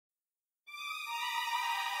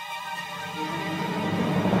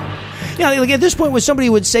Yeah, like at this point, when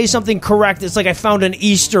somebody would say something correct, it's like I found an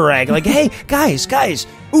Easter egg. Like, hey, guys,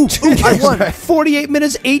 ooh, I won. 48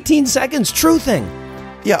 minutes, 18 seconds, true thing.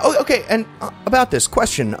 Yeah. Oh, okay. And about this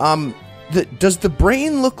question, does the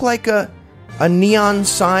brain look like a neon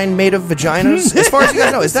sign made of vaginas? As far as you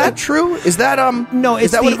guys know, is that true? Is that No,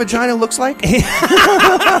 is that what a vagina looks like? You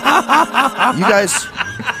guys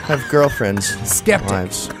have girlfriends, skeptic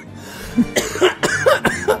wives.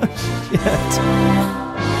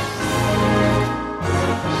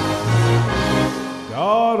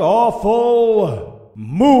 God awful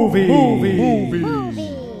movies.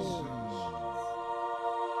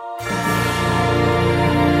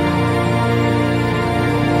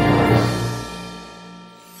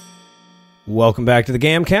 Welcome back to the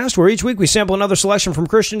GAM cast, where each week we sample another selection from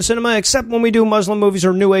Christian cinema, except when we do Muslim movies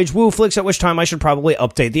or New Age woo flicks, at which time I should probably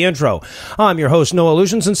update the intro. I'm your host, Noah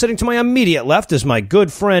Lugeons, and sitting to my immediate left is my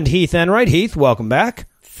good friend Heath Enright. Heath, welcome back.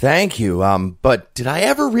 Thank you. But did I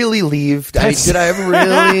ever really leave? Did I ever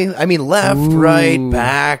really? I mean, left, right,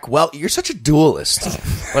 back. Well, you're such a dualist.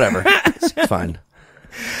 Whatever. It's fine.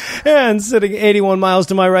 And sitting 81 miles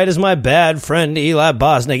to my right is my bad friend Eli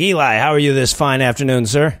Bosnick. Eli, how are you this fine afternoon,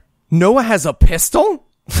 sir? Noah has a pistol?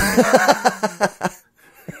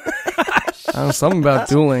 Something about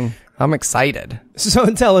dueling. I'm excited. So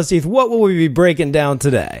tell us, Heath, what will we be breaking down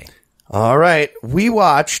today? All right. We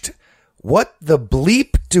watched What the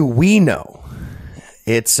Bleep Do We Know?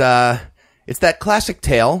 It's that classic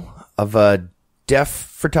tale of a deaf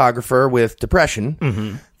photographer with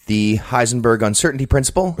depression, the Heisenberg uncertainty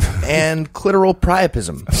principle, and clitoral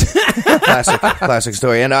priapism. Classic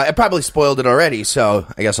story. And I probably spoiled it already, so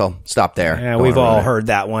I guess I'll stop there. Yeah, we've all heard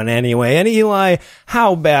that one anyway. And Eli,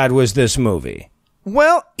 how bad was this movie?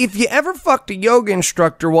 Well, if you ever fucked a yoga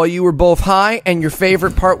instructor while you were both high and your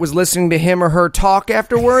favorite part was listening to him or her talk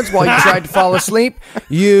afterwards while you tried to fall asleep,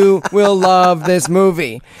 you will love this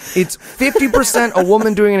movie. It's 50% a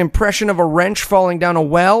woman doing an impression of a wrench falling down a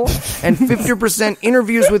well, and 50%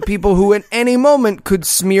 interviews with people who at any moment could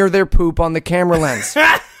smear their poop on the camera lens.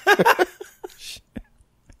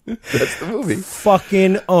 That's the movie.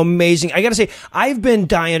 Fucking amazing. I gotta say, I've been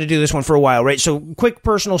dying to do this one for a while, right? So, quick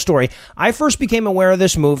personal story. I first became aware of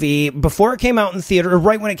this movie before it came out in theater, or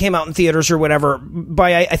right when it came out in theaters or whatever,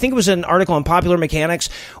 by, I think it was an article on Popular Mechanics,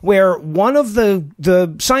 where one of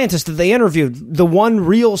the scientists that they interviewed, the one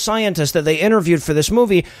real scientist that they interviewed for this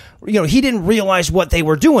movie, you know, he didn't realize what they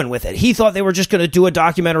were doing with it. He thought they were just gonna do a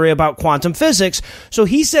documentary about quantum physics, so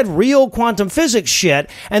he said real quantum physics shit,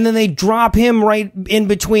 and then they drop him right in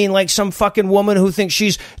between like some fucking woman who thinks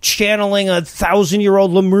she's channeling a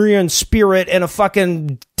 1,000-year-old Lemurian spirit and a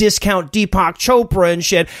fucking discount Deepak Chopra and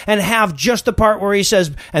shit, and have just the part where he says,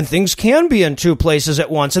 and things can be in two places at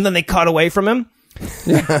once, and then they cut away from him.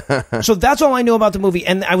 So that's all I knew about the movie.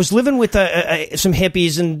 And I was living with some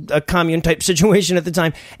hippies in a commune type situation at the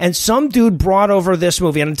time, and some dude brought over this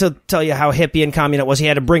movie. And to tell you how hippie and commune it was, he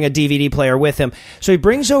had to bring a DVD player with him. So he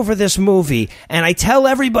brings over this movie, and I tell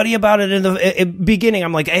everybody about it in the beginning.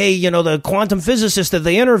 I'm like, hey, you know, the quantum physicist that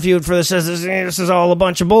they interviewed for this says this is all a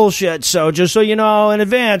bunch of bullshit. So just so you know in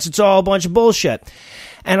advance, it's all a bunch of bullshit.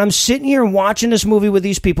 And I'm sitting here watching this movie with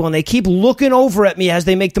these people, and they keep looking over at me as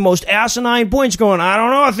they make the most asinine points, going, I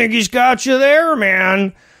don't know, I think he's got you there,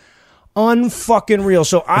 man. Unfucking real.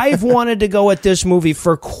 So I've wanted to go at this movie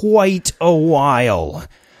for quite a while.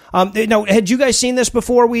 Now, had you guys seen this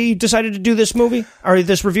before we decided to do this movie? Or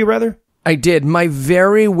this review, rather? I did. My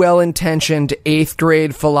very well-intentioned 8th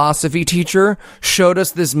grade philosophy teacher showed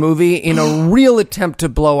us this movie in a real attempt to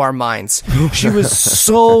blow our minds. She was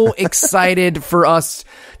so excited for us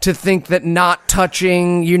to think that not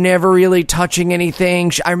touching, you're never really touching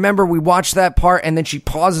anything. I remember we watched that part, and then she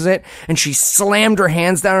pauses it, and she slammed her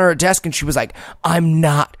hands down on her desk, and she was like, I'm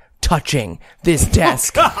not touching this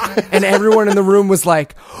desk. And everyone in the room was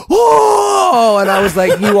like, oh, and I was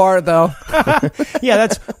like, you are though. Yeah,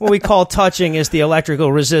 that's what we call touching, is the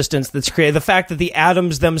electrical resistance that's created. The fact that the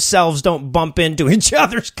atoms themselves don't bump into each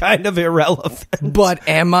other's kind of irrelevant. But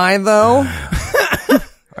am I though?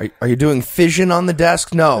 Are you doing fission on the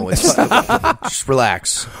desk? No, it's just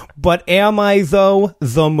relax. But am I though?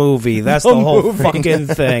 The movie. That's the whole fucking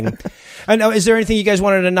thing. And now, is there anything you guys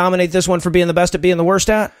wanted to nominate this one for being the best at being the worst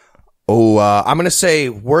at? Oh, I'm going to say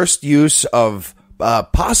worst use of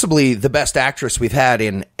possibly the best actress we've had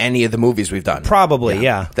in any of the movies we've done. Probably,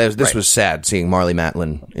 yeah. This was sad, seeing Marlee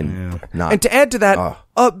Matlin in not. And to add to that,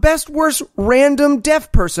 best worst random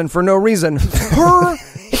deaf person for no reason. Her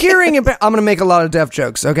hearing I'm going to make a lot of deaf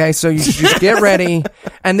jokes, okay? So you just get ready.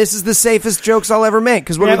 And this is the safest jokes I'll ever make,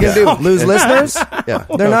 because what are we going to do? Lose listeners? Yeah.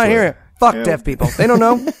 They're not hearing it. Fuck deaf people. They don't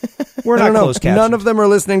know. We're not closed captioned. None of them are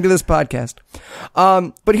listening to this podcast.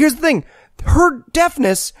 But here's the thing. Her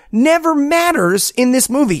deafness never matters in this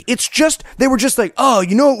movie. It's just, they were just like, oh,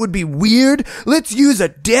 you know what would be weird? Let's use a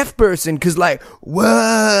deaf person, cause like,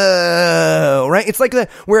 whoa, right? It's like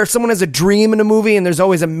where someone has a dream in a movie and there's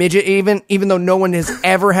always a midget even though no one has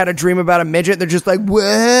ever had a dream about a midget, they're just like,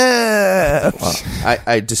 whoa. Well,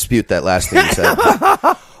 I dispute that last thing you said.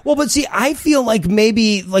 Well, but see, I feel like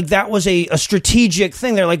maybe like that was a strategic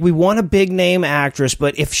thing. They're like, we want a big name actress,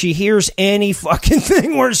 but if she hears any fucking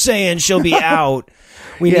thing we're saying, she'll be out.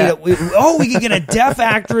 We could get a deaf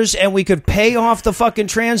actress and we could pay off the fucking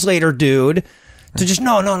translator dude to just,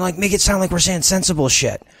 like make it sound like we're saying sensible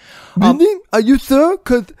shit. Really? Are you sure?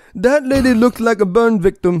 Cause that lady looked like a burn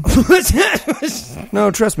victim.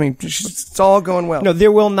 No, trust me. It's all going well. No,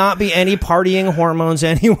 there will not be any partying hormones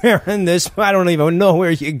anywhere in this. I don't even know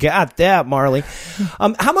where you got that, Marley.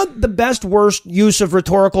 How about the best, worst use of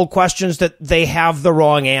rhetorical questions that they have the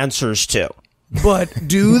wrong answers to? But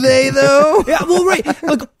do they, though? Yeah, well, right.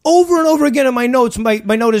 Like, over and over again in my notes, my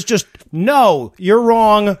note is just, no, you're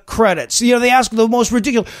wrong, credits. You know, they ask the most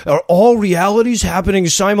ridiculous, are all realities happening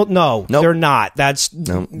No, they're not.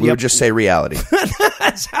 We would just say reality.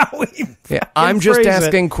 That's how we I'm just phrase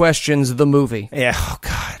asking questions, the movie. Yeah, oh,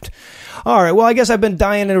 God. All right, well, I guess I've been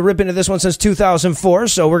dying to rip into this one since 2004,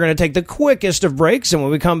 so we're going to take the quickest of breaks, and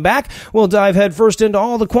when we come back, we'll dive headfirst into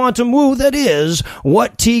all the quantum woo that is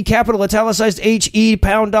what T, capital italicized H-E,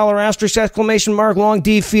 pound dollar asterisk exclamation mark long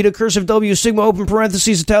D, theta cursive W, sigma open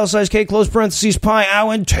parentheses, italicized K, close parentheses, pi,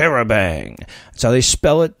 ow, and terabang. That's how they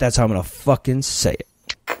spell it. That's how I'm going to fucking say it.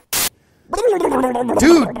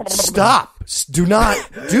 Dude, stop. Do not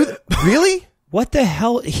do that. Really? What the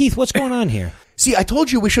hell? Heath, what's going on here? See, I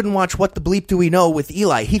told you we shouldn't watch What the Bleep Do We Know with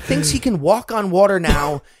Eli. He thinks he can walk on water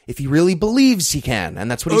now if he really believes he can. And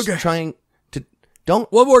that's what he's trying to...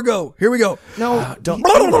 Don't... One more go. Here we go. No, don't...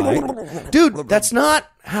 Dude, that's not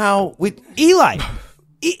how we... Eli!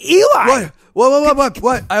 Eli!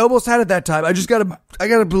 What? I almost had it that time. I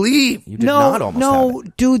gotta believe. You did not almost have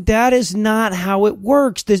it. Dude, that is not how it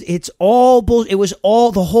works. It's all bullshit.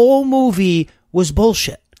 The whole movie was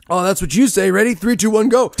bullshit. Oh, that's what you say. Ready? 3, 2, 1,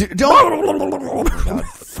 go. God,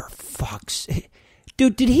 for fuck's sake.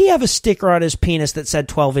 Dude, did he have a sticker on his penis that said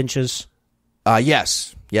 12 inches?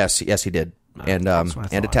 Yes, he did. And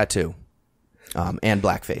a tattoo. And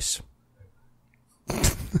blackface.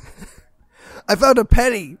 I found a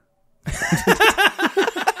penny.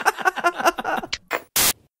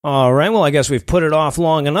 All right, well, I guess we've put it off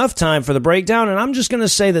long enough. Time for the breakdown, and I'm just going to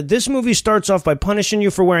say that this movie starts off by punishing you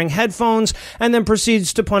for wearing headphones and then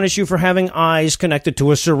proceeds to punish you for having eyes connected to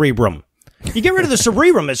a cerebrum. You get rid of the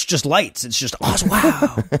cerebrum, it's just lights. It's just awesome.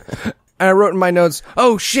 Wow. And I wrote in my notes,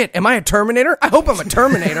 oh shit, am I a Terminator? I hope I'm a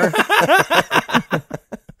Terminator.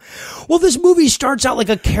 Well, this movie starts out like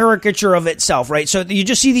a caricature of itself, right? So you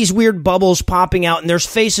just see these weird bubbles popping out, and there's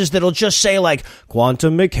faces that'll just say, like,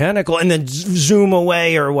 quantum mechanical, and then zoom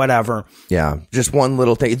away or whatever. Yeah, just one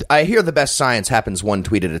little thing. I hear the best science happens one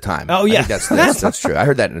tweet at a time. Oh, yeah. I think that's true. I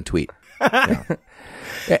heard that in a tweet.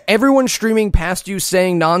 Yeah. Everyone streaming past you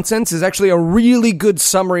saying nonsense is actually a really good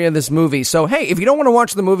summary of this movie. So, hey, if you don't want to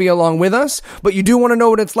watch the movie along with us, but you do want to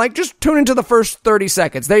know what it's like, just tune into the first 30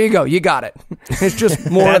 seconds. There you go. You got it. It's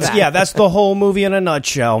just more of that. Yeah, that's the whole movie in a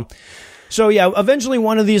nutshell. So, yeah, eventually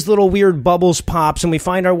one of these little weird bubbles pops, and we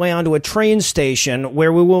find our way onto a train station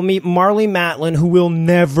where we will meet Marlee Matlin, who will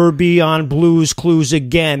never be on Blue's Clues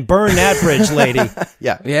again. Burn that bridge, lady.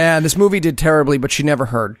 Yeah. Yeah, this movie did terribly, but she never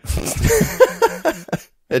heard.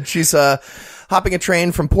 And she's hopping a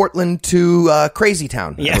train from Portland to Crazy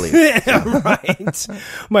Town, I believe. Right.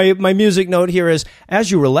 My music note here is, as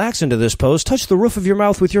you relax into this pose, touch the roof of your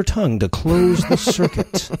mouth with your tongue to close the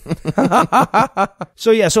circuit.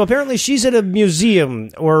 So apparently she's at a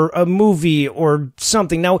museum or a movie or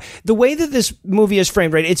something. Now, the way that this movie is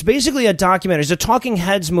framed, right, it's basically a documentary. It's a talking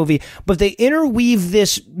heads movie, but they interweave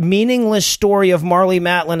this meaningless story of Marlee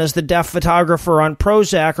Matlin as the deaf photographer on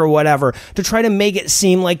Prozac or whatever to try to make it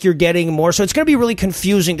seem like you're getting more. So it's going to be really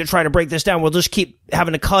confusing to try to break this down. We'll just keep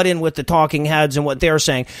having to cut in with the talking heads and what they're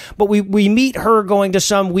saying. But we meet her going to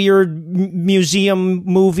some weird museum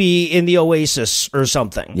movie in the Oasis or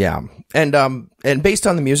something. Yeah. And based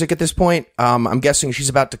on the music at this point, I'm guessing she's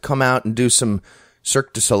about to come out and do some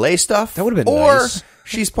Cirque du Soleil stuff. That would have been or nice.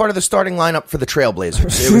 she's part of the starting lineup for the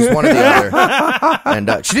Trailblazers. It was one or the other.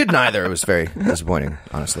 And she did neither. It was very disappointing,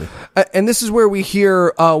 honestly. And this is where we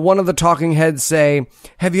hear one of the talking heads say,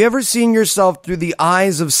 have you ever seen yourself through the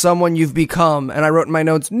eyes of someone you've become? And I wrote in my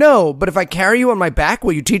notes, no, but if I carry you on my back,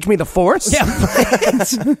 will you teach me the Force? Yeah,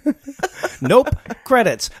 right. Nope.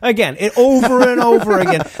 Credits. Again, it over and over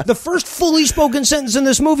again. The first fully spoken sentence in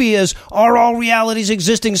this movie is, are all realities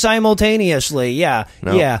existing simultaneously? Yeah.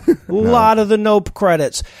 No. Yeah. A lot of the nope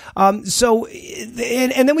credits. And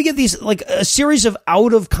then we get these, like, a series of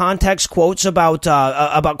out of context quotes about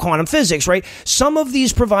quantum physics, right? Some of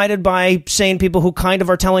these provided by sane people who kind of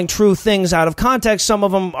are telling true things out of context. Some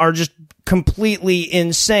of them are just completely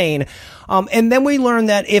insane. And then we learn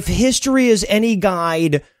that if history is any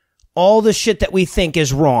guide, all the shit that we think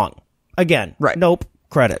is wrong. Again, right. Nope,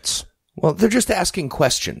 credits. Well, they're just asking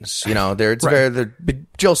questions. You know, it's very the big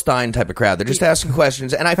Jill Stein type of crowd. They're just asking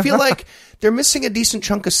questions. And I feel like they're missing a decent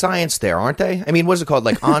chunk of science there, aren't they? I mean, what is it called?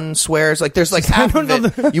 Like on swears? Like there's like half of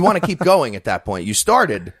it. You want to keep going at that point. You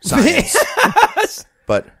started science.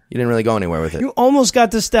 But you didn't really go anywhere with it. You almost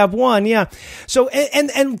got to step one, yeah. So,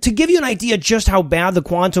 and to give you an idea just how bad the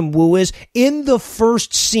quantum woo is, in the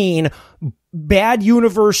first scene, Bad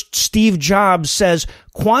Universe Steve Jobs says,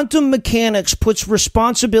 quantum mechanics puts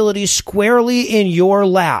responsibility squarely in your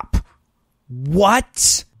lap.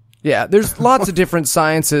 What? Yeah, there's lots of different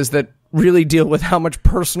sciences that really deal with how much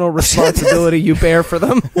personal responsibility you bear for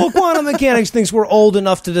them. Well, quantum mechanics thinks we're old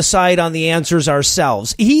enough to decide on the answers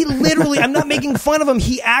ourselves. He literally, I'm not making fun of him.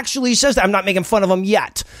 He actually says that. I'm not making fun of him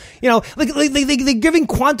yet. You know, like they're giving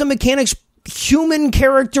quantum mechanics human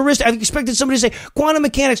characteristics. I expected somebody to say quantum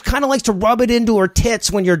mechanics kind of likes to rub it into her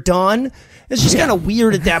tits when you're done. It's just kind of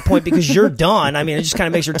weird at that point because you're done. I mean, it just kind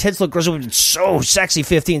of makes your tits look gross. It was so sexy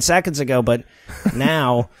 15 seconds ago, but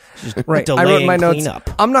now just right. I wrote in my notes,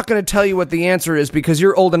 I'm not going to tell you what the answer is because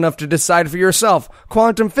you're old enough to decide for yourself.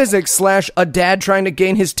 Quantum physics / a dad trying to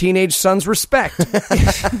gain his teenage son's respect.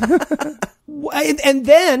 And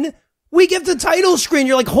then we get the title screen.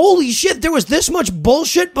 You're like, holy shit, there was this much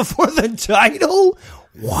bullshit before the title?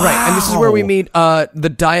 Wow. Right, and this is where we meet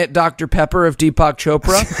the Diet Dr. Pepper of Deepak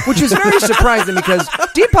Chopra, which is very surprising because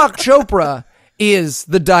Deepak Chopra is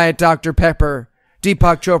the Diet Dr. Pepper.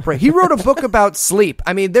 Deepak Chopra. He wrote a book about sleep.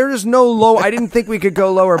 I mean, there is no low. I didn't think we could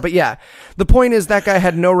go lower, but yeah. The point is that guy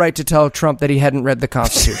had no right to tell Trump that he hadn't read the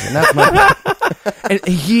Constitution. That's my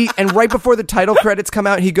point. And right before the title credits come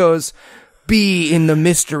out, he goes, "Be in the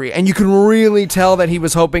mystery," and you can really tell that he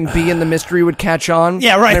was hoping "Be in the mystery" would catch on.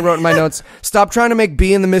 Yeah, right. And I wrote in my notes, "Stop trying to make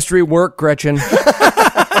 "Be in the mystery" work, Gretchen."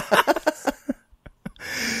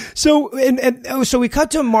 So we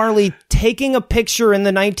cut to Marley taking a picture in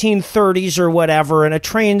the 1930s or whatever in a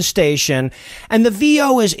train station, and the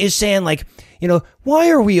VO is saying, like, you know,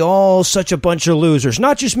 why are we all such a bunch of losers?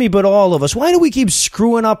 Not just me, but all of us. Why do we keep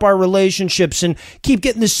screwing up our relationships and keep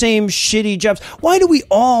getting the same shitty jobs? Why do we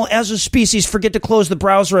all, as a species, forget to close the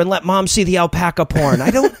browser and let mom see the alpaca porn?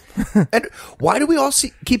 I don't... And why do we all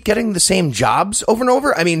keep getting the same jobs over and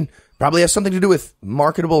over? I mean, probably has something to do with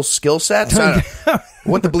marketable skill sets.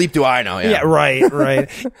 What the bleep do I know? Yeah, right.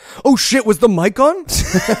 Oh shit, was the mic on?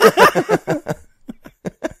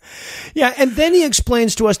 Yeah, and then he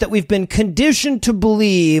explains to us that we've been conditioned to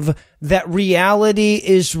believe that reality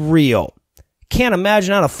is real. Can't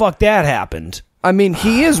imagine how the fuck that happened. I mean,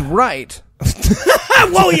 he is right.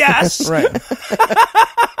 Well, yes. Right.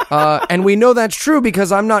 And we know that's true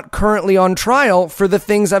because I'm not currently on trial for the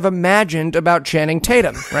things I've imagined about Channing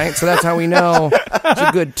Tatum, right? So that's how we know it's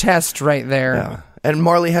a good test right there. Yeah. And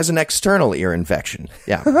Marley has an external ear infection.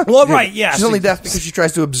 Yeah. Well, right, yes. She's only deaf because she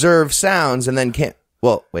tries to observe sounds and then can't.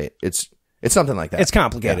 Well, wait, it's something like that. It's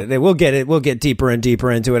complicated. Yeah. We'll get deeper and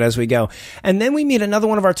deeper into it as we go. And then we meet another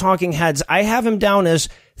one of our talking heads. I have him down as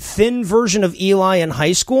thin version of Eli in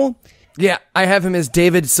high school. Yeah, I have him as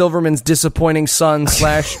David Silverman's disappointing son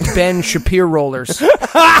 / Ben Shapiro rollers.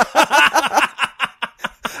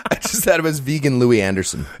 I just had him as vegan Louis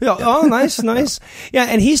Anderson. Yeah. Oh, nice. Yeah,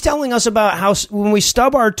 and he's telling us about how when we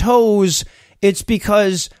stub our toes, it's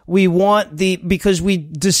because we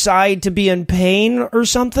decide to be in pain or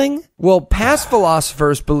something. Well, past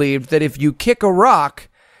philosophers believed that if you kick a rock,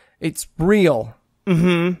 it's real.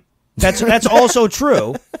 Mm-hmm. That's also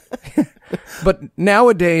true. But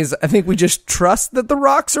nowadays, I think we just trust that the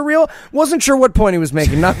rocks are real. Wasn't sure what point he was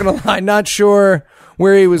making. Not gonna lie, not sure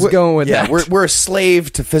where he was going with that. We're a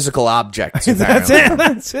slave to physical objects. That's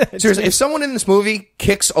it. Seriously, if someone in this movie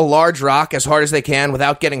kicks a large rock as hard as they can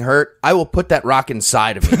without getting hurt, I will put that rock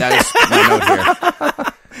inside of me. That is my note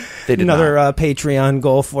here. They did another not. Patreon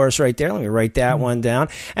goal for us right there. Let me write that one down.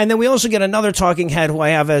 And then we also get another talking head who I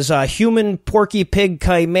have as human porky pig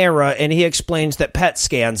chimera, and he explains that PET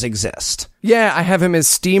scans exist. Yeah, I have him as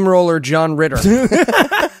Steamroller John Ritter.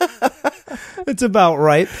 It's about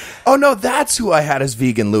right. Oh, no, that's who I had as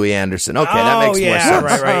vegan Louis Anderson. Okay, that makes more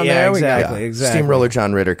sense. Right. Yeah, There we go. exactly. Steamroller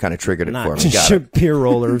John Ritter kind of triggered it for me. Got it. Beer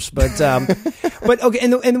rollers, but okay.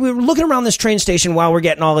 And we were looking around this train station while we're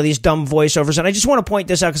getting all of these dumb voiceovers, and I just want to point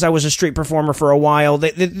this out because I was a street performer for a while.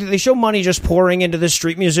 They show money just pouring into this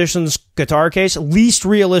street musician's guitar case. Least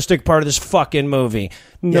realistic part of this fucking movie.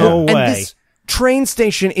 No way. And this train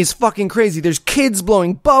station is fucking crazy. There's kids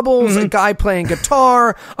blowing bubbles, a guy playing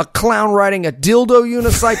guitar, a clown riding a dildo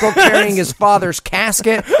unicycle carrying his father's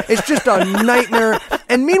casket. It's just a nightmare.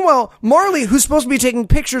 And meanwhile, Marley, who's supposed to be taking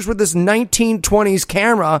pictures with this 1920s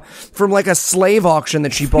camera from like a slave auction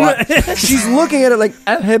that she bought, she's looking at it like,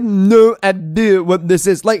 I have no idea what this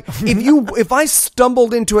is. Like, if I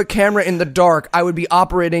stumbled into a camera in the dark, I would be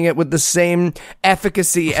operating it with the same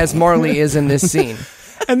efficacy as Marley is in this scene.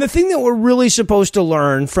 And the thing that we're really supposed to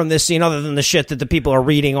learn from this scene, other than the shit that the people are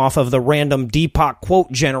reading off of the random Deepak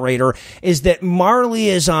quote generator, is that Marley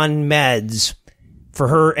is on meds for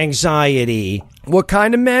her anxiety. What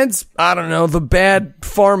kind of meds? I don't know. The bad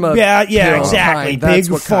pharma. Yeah, pill exactly. kind. That's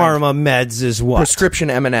Big what kind. pharma meds is what? Prescription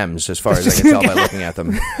M&Ms, as far as I can tell by looking at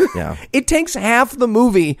them. Yeah. It takes half the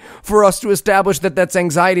movie for us to establish that that's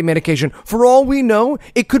anxiety medication. For all we know,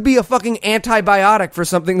 it could be a fucking antibiotic for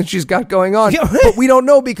something that she's got going on. Yeah. But we don't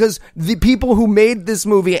know because the people who made this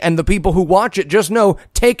movie and the people who watch it just know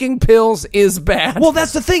taking pills is bad. Well,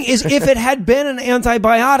 that's the thing, is if it had been an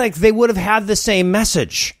antibiotic, they would have had the same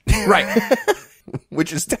message. Right.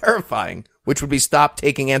 Which is terrifying. Which would be stop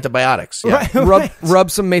taking antibiotics. Yeah. Right.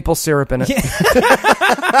 Rub some maple syrup in it.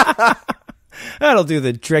 That'll do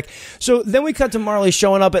the trick. So then we cut to Marley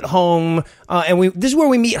showing up at home, and this is where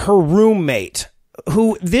we meet her roommate,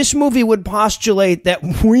 who this movie would postulate that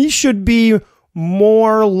we should be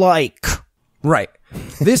more like. Right.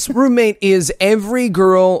 This roommate is every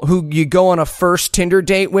girl who you go on a first Tinder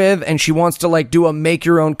date with and she wants to like do a make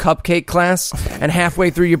your own cupcake class and halfway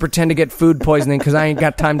through you pretend to get food poisoning because I ain't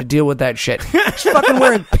got time to deal with that shit. She's fucking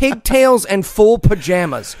wearing pigtails and full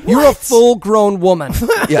pajamas. You're a full grown woman.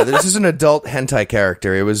 Yeah, this is an adult hentai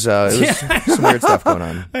character. It was some weird stuff going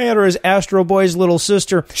on. I had her as Astro Boy's little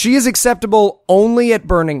sister. She is acceptable only at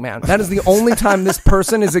Burning Man. That is the only time this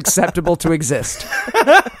person is acceptable to exist.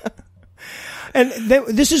 And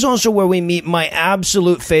this is also where we meet my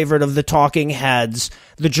absolute favorite of the talking heads,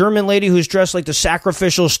 the German lady who's dressed like the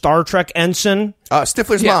sacrificial Star Trek ensign.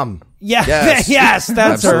 Stifler's mom. Yeah, Yes, yes,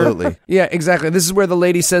 that's absolutely. her. Yeah, exactly. This is where the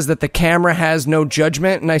lady says that the camera has no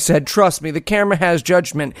judgment, and I said, trust me, the camera has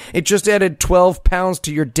judgment. It just added 12 pounds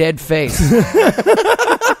to your dead face.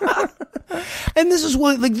 And this is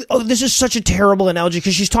what, like, this is such a terrible analogy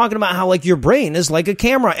because she's talking about how, like, your brain is like a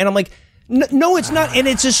camera. And I'm like, no, it's not. And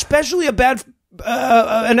it's especially a bad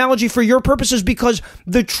analogy for your purposes because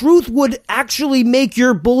the truth would actually make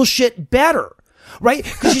your bullshit better. Right?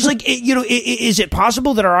 Because she's like, is it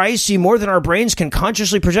possible that our eyes see more than our brains can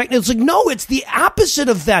consciously project? And it's like, no, it's the opposite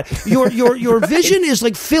of that. Your vision is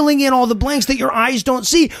like filling in all the blanks that your eyes don't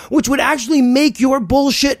see, which would actually make your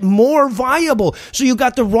bullshit more viable. So you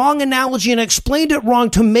got the wrong analogy and explained it wrong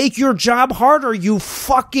to make your job harder, you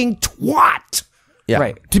fucking twat. Yeah.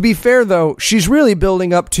 Right. To be fair, though, she's really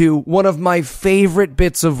building up to one of my favorite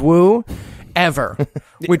bits of woo ever,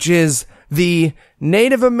 which is the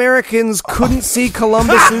Native Americans couldn't see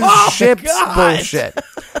Columbus's ships bullshit.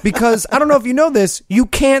 Because, I don't know if you know this, you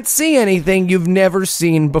can't see anything you've never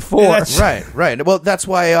seen before. Right. Well, that's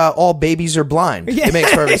why all babies are blind. It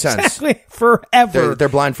makes perfect sense. Exactly. Forever. They're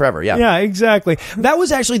blind forever, yeah. Yeah, exactly. That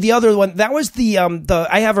was actually the other one. That was the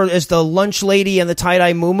I have her as the lunch lady and the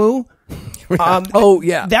tie-dye moo-moo. Oh,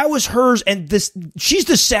 yeah. That was hers, and she's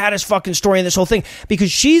the saddest fucking story in this whole thing,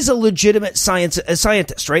 because she's a legitimate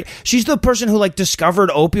scientist, right? She's the person who, like, discovered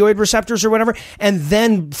opioid receptors or whatever, and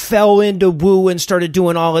then fell into woo and started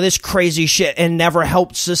doing all of this crazy shit and never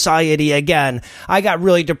helped society again. I got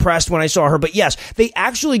really depressed when I saw her, but yes, they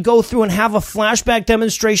actually go through and have a flashback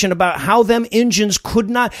demonstration about how them Indians could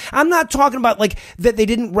not, I'm not talking about, like, that they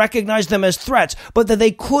didn't recognize them as threats, but that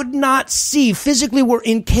they could not see, physically were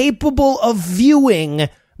incapable of viewing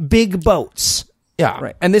big boats. Yeah,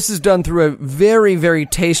 right. And this is done through a very, very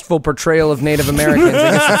tasteful portrayal of Native Americans.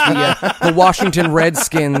 I guess it's the Washington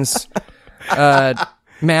Redskins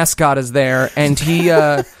mascot is there, and he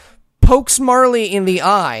pokes Marley in the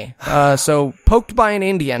eye. So, Poked by an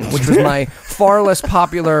Indian, which was my far less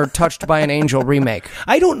popular Touched by an Angel remake.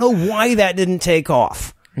 I don't know why that didn't take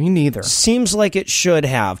off. Me neither. Seems like it should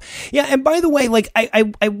have. Yeah, and by the way, like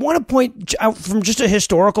I want to point out from just a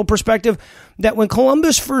historical perspective that when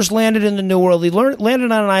Columbus first landed in the New World, he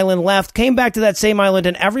landed on an island, left, came back to that same island,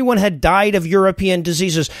 and everyone had died of European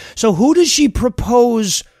diseases. So who does she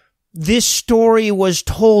propose this story was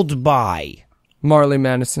told by? Marley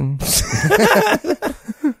Madison.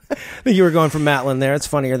 I think you were going from Matlin there. It's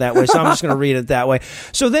funnier that way, so I'm just going to read it that way.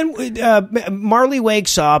 So then Marley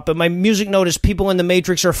wakes up, and my music note is people in the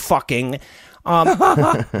Matrix are fucking.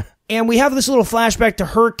 And we have this little flashback to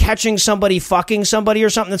her catching somebody fucking somebody or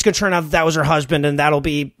something that's going to turn out that was her husband, and that'll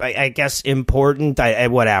be, I guess, important,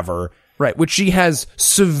 whatever. Right, which she has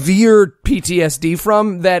severe PTSD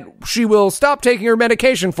from that she will stop taking her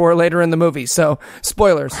medication for later in the movie. So,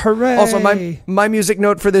 spoilers. Hooray. Also, my music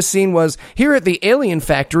note for this scene was, here at the Alien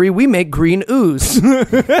Factory, we make green ooze.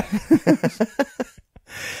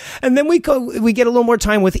 And then we get a little more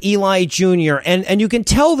time with Eli Jr., and you can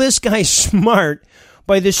tell this guy's smart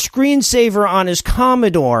by the screensaver on his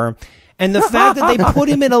Commodore and the fact that they put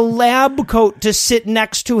him in a lab coat to sit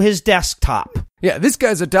next to his desktop. Yeah, this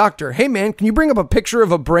guy's a doctor. Hey, man, can you bring up a picture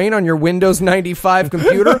of a brain on your Windows 95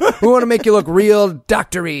 computer? We want to make you look real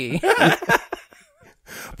doctory.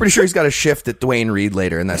 Pretty sure he's got a shift at Dwayne Reed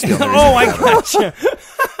later, and that's the only reason. Oh, I gotcha.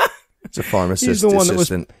 It's a pharmacist He's the one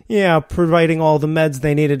assistant. that was, providing all the meds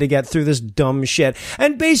they needed to get through this dumb shit.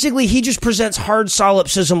 And basically, he just presents hard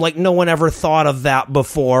solipsism like no one ever thought of that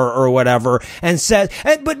before or whatever, and says,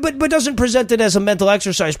 but doesn't present it as a mental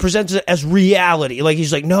exercise, presents it as reality. Like,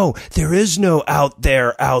 he's like, no, there is no out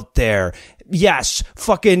there. Yes,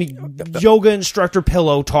 fucking yoga instructor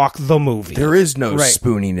pillow talk, the movie. There is no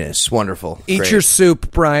spooniness. Wonderful. Eat Great. your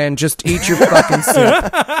soup, Brian. Just eat your fucking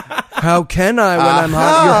soup. How can I when I'm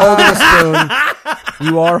hot? You're holding a spoon.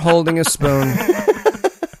 You are holding a spoon.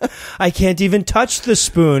 I can't even touch the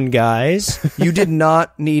spoon, guys. You did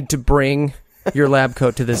not need to bring your lab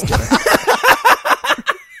coat to this dinner.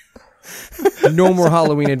 No more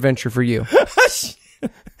Halloween adventure for you.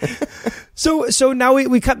 So now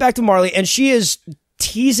we cut back to Marley, and she is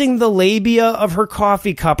teasing the labia of her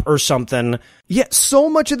coffee cup or something. Yeah, so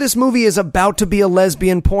much of this movie is about to be a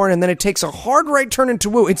lesbian porn, and then it takes a hard right turn into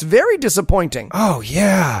woo. It's very disappointing. Oh,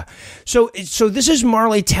 yeah. So this is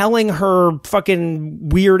Marley telling her fucking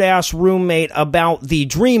weird-ass roommate about the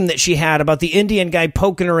dream that she had about the Indian guy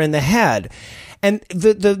poking her in the head. And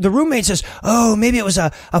the roommate says, oh, maybe it was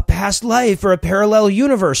a past life or a parallel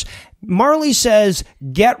universe. Marley says,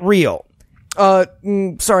 get real.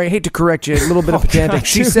 Sorry, I hate to correct you. A little bit of pedantic.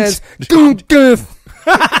 She dude. says,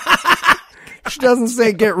 she doesn't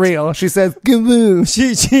say get real. She says, gaboo.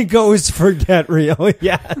 She goes for get real.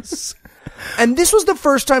 Yes. And this was the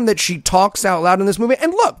first time that she talks out loud in this movie.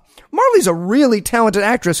 And look, Marley's a really talented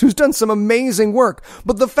actress who's done some amazing work.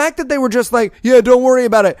 But the fact that they were just like, yeah, don't worry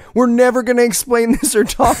about it. We're never going to explain this or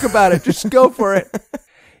talk about it. Just go for it.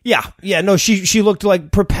 Yeah, no, she looked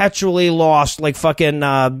like perpetually lost, like fucking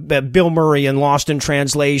Bill Murray in Lost in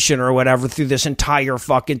Translation or whatever through this entire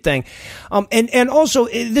fucking thing. And also,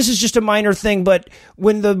 this is just a minor thing, but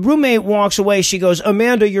when the roommate walks away, she goes,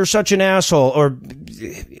 Amanda, you're such an asshole, or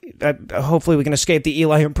hopefully we can escape the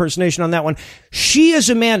Eli impersonation on that one. She is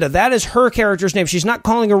Amanda. That is her character's name. She's not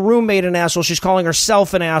calling her roommate an asshole. She's calling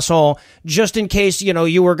herself an asshole, just in case,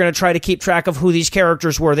 you were going to try to keep track of who these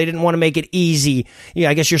characters were. They didn't want to make it easy. Yeah,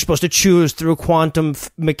 I guess you're supposed to choose through quantum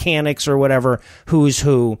mechanics or whatever who's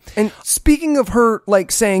who. And speaking of her, like,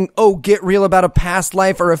 saying, oh, get real about a past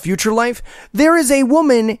life or a future life, there is a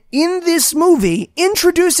woman in this movie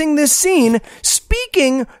introducing this scene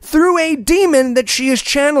speaking through a demon that she is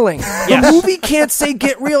channeling. Yes. The movie can't say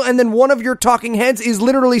get real, and then one of your talking heads is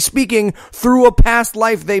literally speaking through a past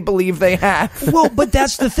life they believe they have. Well, but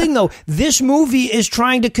that's the thing, though. This movie is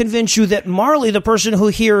trying to convince you that Marley, the person who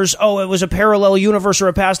hears, oh, it was a parallel universe or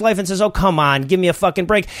a past life, and says, oh, come on, give me a fucking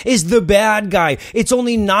break, is the bad guy. It's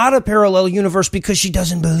only not a parallel universe because she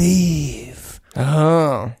doesn't believe.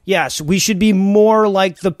 Oh. Yes, we should be more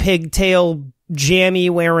like the pigtail,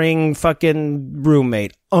 jammy-wearing fucking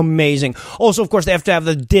roommate. Amazing. Also, of course, they have to have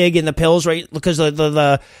the dig in the pills, right? Because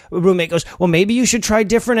the roommate goes, well, maybe you should try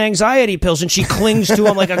different anxiety pills, and she clings to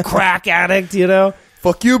him like a crack addict,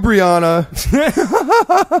 Fuck you, Brianna.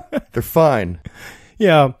 They're fine.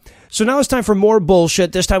 Yeah. So now it's time for more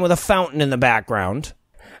bullshit, this time with a fountain in the background.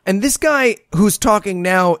 And this guy who's talking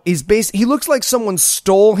now is he looks like someone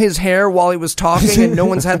stole his hair while he was talking and no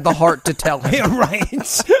one's had the heart to tell him. Yeah,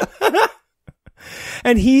 right.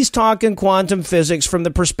 And he's talking quantum physics from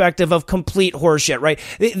the perspective of complete horseshit, right?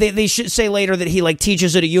 They should say later that he like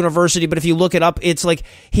teaches at a university, but if you look it up, it's like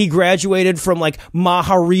he graduated from like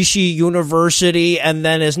Maharishi University and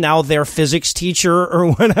then is now their physics teacher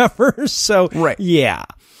or whatever. So, right. Yeah.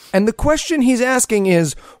 And the question he's asking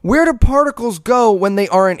is, where do particles go when they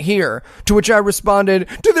aren't here? To which I responded,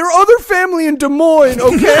 to their other family in Des Moines,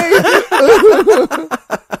 okay?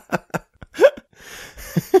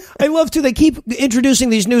 I love to. They keep introducing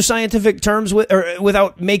these new scientific terms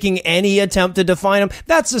without making any attempt to define them.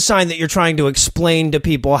 That's a sign that you're trying to explain to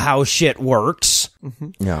people how shit works. Mm-hmm.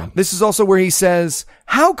 Yeah. This is also where he says,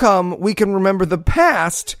 how come we can remember the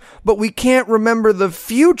past, but we can't remember the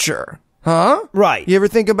future? Huh? Right. You ever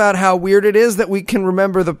think about how weird it is that we can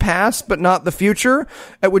remember the past, but not the future?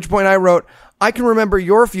 At which point I wrote, I can remember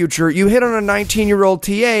your future. You hit on a 19-year-old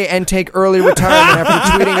TA and take early retirement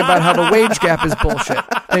after tweeting about how the wage gap is bullshit.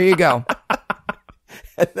 There you go.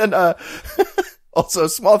 And then, also,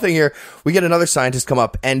 small thing here, we get another scientist come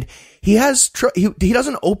up, and he has he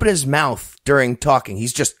doesn't open his mouth during talking.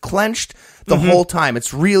 He's just clenched the whole time.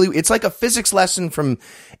 It's like a physics lesson from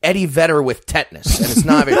Eddie Vedder with tetanus, and it's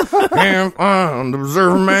not very. I'm the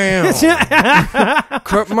observer man.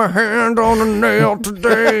 Cut my hand on a nail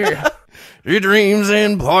today. He dreams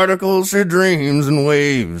in particles. He dreams in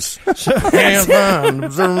waves. I'm the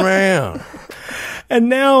observer man. And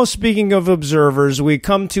now, speaking of observers, we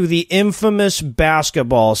come to the infamous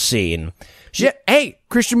basketball scene. Yeah, hey,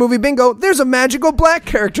 Christian movie bingo, there's a magical black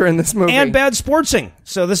character in this movie. And bad sportsing.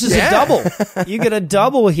 So this is a double. You get a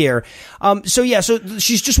double here. So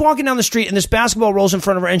she's just walking down the street and this basketball rolls in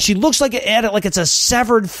front of her and she looks like it's a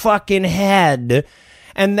severed fucking head.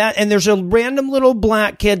 And there's a random little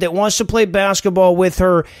black kid that wants to play basketball with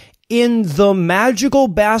her in the magical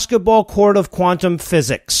basketball court of quantum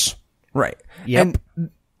physics. Right. Yep.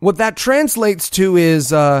 And what that translates to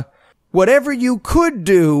is, whatever you could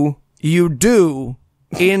do, you do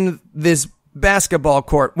in this basketball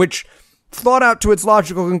court, which thought out to its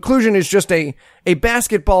logical conclusion is just a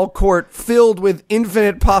basketball court filled with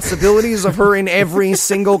infinite possibilities of her in every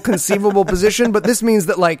single conceivable position. But this means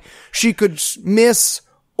that like she could miss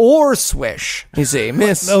or swish, you see,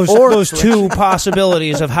 miss those two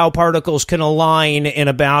possibilities of how particles can align in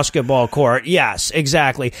a basketball court. Yes,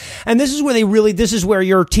 exactly. And this is where this is where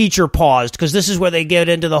your teacher paused, because this is where they get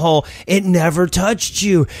into the whole, it never touched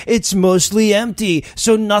you. It's mostly empty.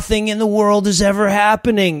 So nothing in the world is ever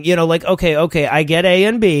happening. You know, like, okay, I get A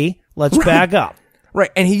and B. Let's back up. Right.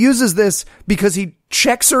 And he uses this because he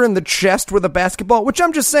checks her in the chest with a basketball, which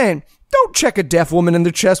I'm just saying, don't check a deaf woman in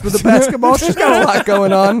the chest with a basketball. She's got a lot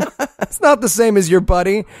going on. It's not the same as your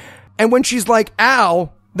buddy. And when she's like,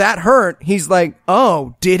 ow, that hurt, he's like,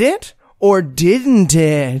 oh, did it? Or didn't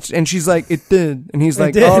it? And she's like, it did. And he's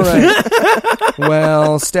like, all right.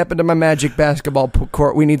 Well, step into my magic basketball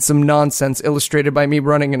court. We need some nonsense illustrated by me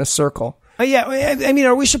running in a circle. Yeah, I mean,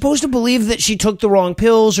 are we supposed to believe that she took the wrong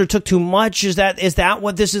pills or took too much? Is that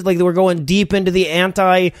what this is? Like, we're going deep into the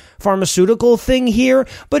anti-pharmaceutical thing here?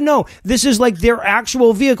 But no, this is like their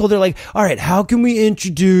actual vehicle. They're like, all right, how can we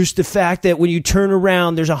introduce the fact that when you turn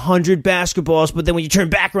around, there's 100 basketballs, but then when you turn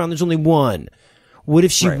back around, there's only one? What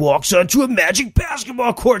if she walks onto a magic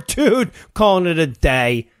basketball court, dude? Calling it a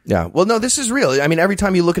day. Yeah. Well, no, this is real. I mean, every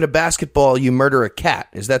time you look at a basketball, you murder a cat.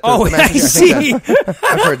 Is that the message? I see.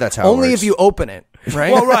 I've heard that's how it Only works. if you open it,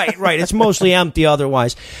 right? Well, right. It's mostly empty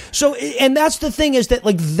otherwise. So, and that's the thing is that,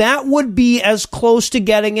 like, that would be as close to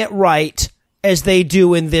getting it right as they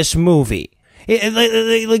do in this movie.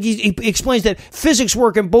 Like he explains that physics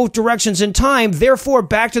work in both directions in time, therefore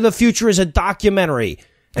Back to the Future is a documentary.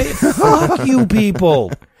 Hey, fuck you people.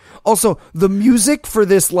 Also, the music for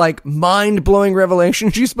this, like, mind-blowing revelation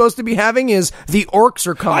she's supposed to be having is The Orcs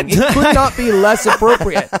Are Coming. It could not be less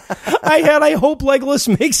appropriate. I hope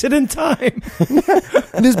Legolas makes it in time.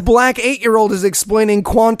 This black 8-year-old is explaining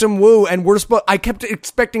quantum woo, and I kept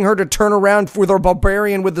expecting her to turn around with her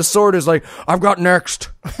barbarian with the sword is like, I've got next.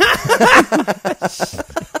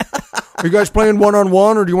 Are you guys playing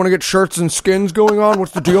one-on-one, or do you want to get shirts and skins going on?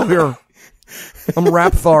 What's the deal here? I'm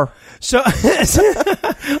Rapthar. So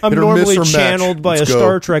I'm normally channeled by a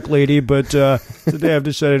Star Trek lady, but today I've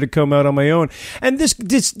decided to come out on my own. And this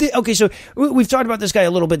okay, so we've talked about this guy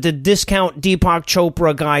a little bit, the discount Deepak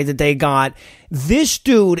Chopra guy that they got. This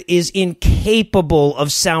dude is incapable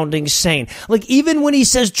of sounding sane. Like, even when he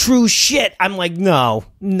says true shit, I'm like, no.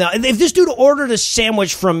 If this dude ordered a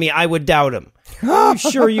sandwich from me, I would doubt him. Are you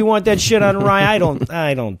sure you want that shit on rye? I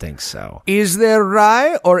don't think so. Is there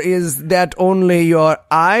rye, or is that only your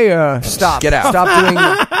eye? Stop. Get out. Stop doing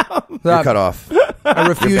that. You're cut off. I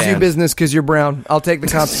refuse you business because you're brown. I'll take the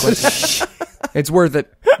consequences. It's worth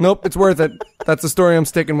it. Nope, it's worth it. That's the story I'm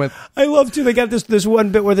sticking with. I love too. They got this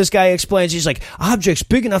one bit where this guy explains. He's like, objects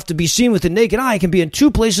big enough to be seen with the naked eye can be in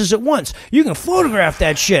two places at once. You can photograph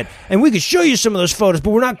that shit, and we could show you some of those photos,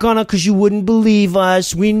 but we're not gonna because you wouldn't believe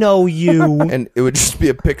us. We know you. And it would just be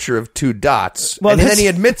a picture of two dots. Well, and then he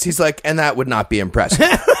admits, he's like, and that would not be impressive.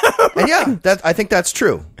 And yeah, I think that's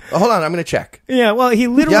true. Hold on, I'm going to check. Yeah, well, he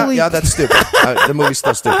literally... Yeah, that's stupid. The movie's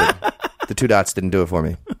still stupid. The two dots didn't do it for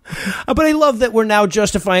me. But I love that we're now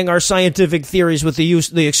justifying our scientific theories with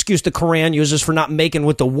the excuse the Quran uses for not making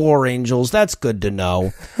with the war angels. That's good to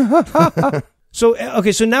know. So,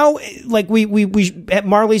 okay, so now, like, we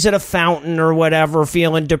Marley's at a fountain or whatever,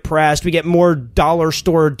 feeling depressed. We get more dollar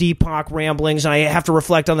store Deepak ramblings, and I have to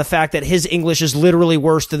reflect on the fact that his English is literally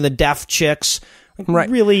worse than the deaf chicks. Right.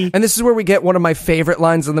 Really? And this is where we get one of my favorite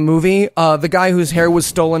lines in the movie. The guy whose hair was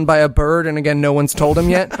stolen by a bird, and again, no one's told him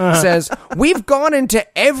yet, says, "We've gone into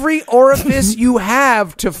every orifice you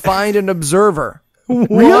have to find an observer."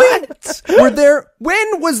 Really?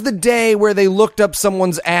 When was the day where they looked up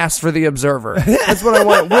someone's ass for the observer? That's what I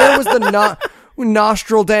want. Where was the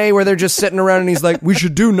nostril day where they're just sitting around and he's like, we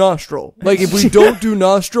should do nostril. Like, if we don't do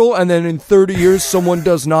nostril and then in 30 years someone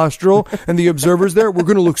does nostril and the observer's there, we're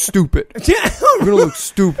going to look stupid. We're going to look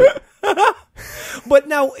stupid. But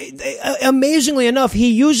now, amazingly enough,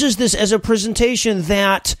 he uses this as a presentation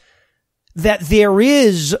that there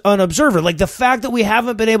is an observer. Like, the fact that we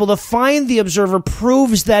haven't been able to find the observer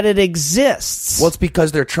proves that it exists. Well, it's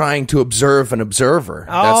because they're trying to observe an observer.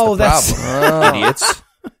 Oh, that's the problem. Idiots.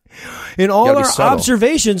 In all our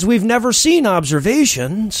observations, we've never seen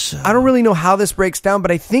observations. I don't really know how this breaks down,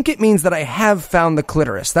 but I think it means that I have found the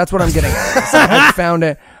clitoris. That's what I'm getting at. I've found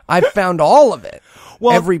it. I've found all of it.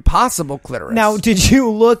 Well, every possible clitoris. Now, did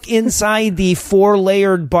you look inside the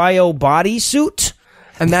 4-layered bio bodysuit?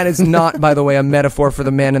 And that is not, by the way, a metaphor for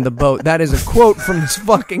the man in the boat. That is a quote from this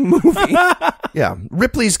fucking movie. Yeah.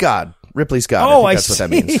 Ripley's God. Ripley's God. Oh, I think that's what that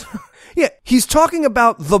means. Yeah, he's talking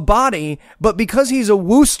about the body, but because he's a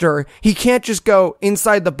Wooster, he can't just go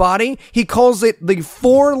inside the body. He calls it the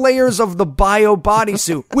 4 layers of the bio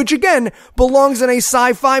bodysuit, which again belongs in a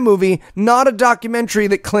sci-fi movie, not a documentary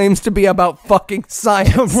that claims to be about fucking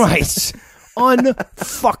science. Right.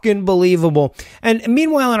 Unfucking believable. And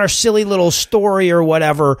meanwhile, in our silly little story or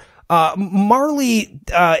whatever, Marley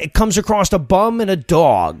comes across a bum and a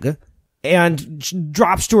dog and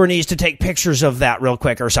drops to her knees to take pictures of that real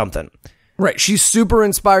quick or something. Right. She's super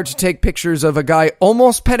inspired to take pictures of a guy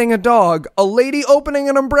almost petting a dog, a lady opening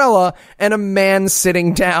an umbrella, and a man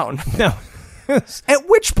sitting down. No. At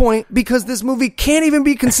which point, because this movie can't even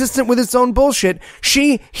be consistent with its own bullshit,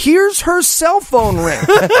 she hears her cell phone ring.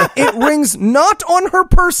 It rings not on her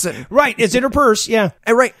person. Right, it's in her purse, yeah.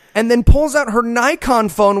 Right, and then pulls out her Nikon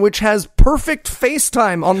phone, which has perfect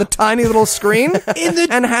FaceTime on the tiny little screen,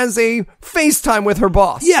 and has a FaceTime with her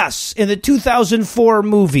boss. Yes, in the 2004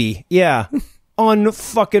 movie, yeah.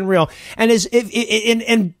 Unfucking real. And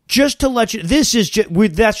and just to let you,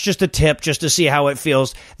 that's just a tip just to see how it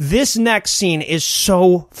feels. This next scene is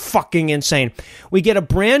so fucking insane. We get a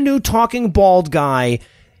brand new talking bald guy,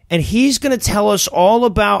 and he's going to tell us all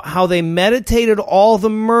about how they meditated all the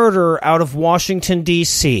murder out of Washington,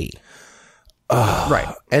 D.C. Right.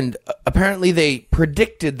 And apparently they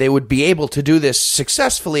predicted they would be able to do this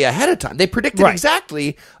successfully ahead of time. They predicted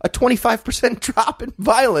exactly a 25% drop in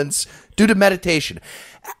violence due to meditation.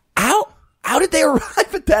 How did they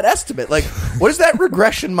arrive at that estimate? Like, what does that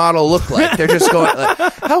regression model look like? They're just going, like,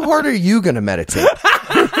 how hard are you going to meditate?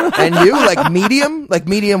 And you, like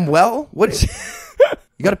medium well? What?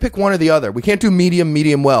 You got to pick one or the other. We can't do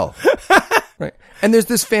medium well. Right. And there's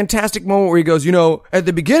this fantastic moment where he goes, at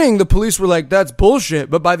the beginning, the police were like, that's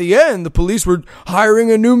bullshit. But by the end, the police were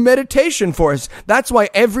hiring a new meditation force. That's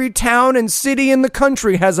why every town and city in the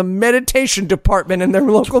country has a meditation department in their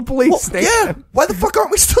local police station. Yeah. Why the fuck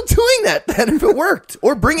aren't we still doing that then if it worked?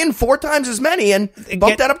 Or bring in 4 times as many and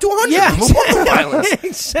bump that up to 100. Yeah. More violence.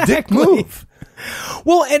 Exactly. Dick move.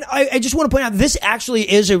 Well, and I just want to point out, this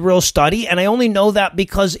actually is a real study, and I only know that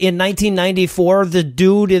because in 1994, the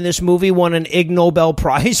dude in this movie won an Ig Nobel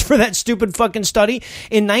Prize for that stupid fucking study.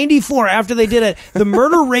 In 94, after they did it, the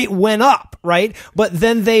murder rate went up, right? But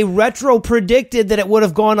then they retro-predicted that it would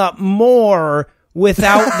have gone up more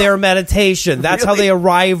without their meditation. That's how they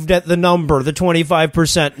arrived at the number, the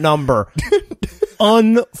 25% number.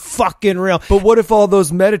 Unfucking real. But what if all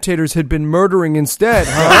those meditators had been murdering instead,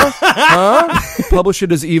 huh? Publish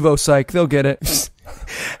it as Evo Psych. They'll get it.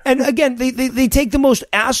 And again, they take the most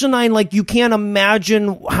asinine, like you can't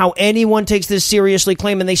imagine how anyone takes this seriously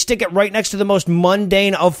claim, and they stick it right next to the most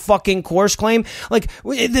mundane of fucking course claim. Like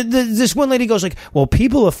this one lady goes like, well,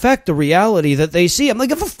 people affect the reality that they see. I'm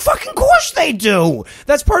like, of fucking course they do.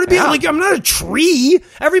 That's part of being like, I'm not a tree.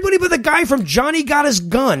 Everybody but the guy from Johnny Got His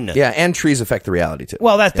Gun. Yeah, and trees affect the reality too.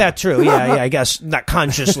 Well, that's true. Yeah, I guess not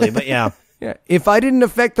consciously, but yeah. Yeah. If I didn't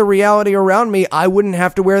affect the reality around me, I wouldn't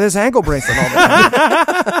have to wear this ankle bracelet all the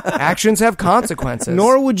time. Actions have consequences.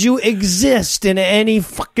 Nor would you exist in any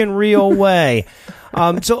fucking real way.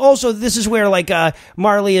 So also, this is where, like,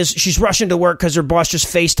 Marley she's rushing to work because her boss just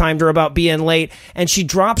FaceTimed her about being late, and she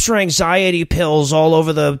drops her anxiety pills all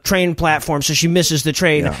over the train platform, so she misses the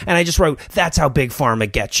train. Yeah. And I just wrote, that's how Big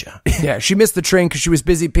Pharma gets you. Yeah, she missed the train because she was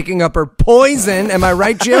busy picking up her poison. Am I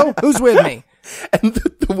right, Jill? Who's with me? And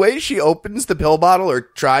the way she opens the pill bottle, or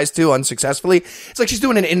tries to unsuccessfully, it's like she's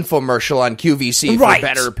doing an infomercial on QVC for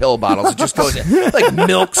better pill bottles. It just goes, like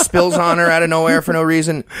milk spills on her out of nowhere for no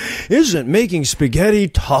reason. Isn't making spaghetti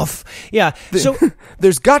tough? Yeah. So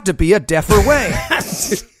there's got to be a deafer way.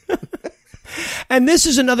 And this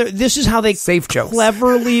is how they safe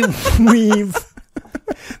cleverly weave.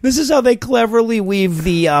 This is how they cleverly weave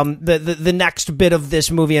the next bit of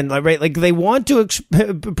this movie in, right? Like they want to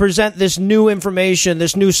present this new information,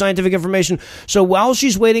 this new scientific information. So while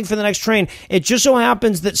she's waiting for the next train, it just so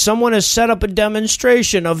happens that someone has set up a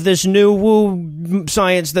demonstration of this new woo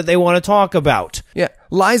science that they want to talk about. Yeah.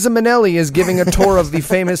 Liza Minnelli is giving a tour of the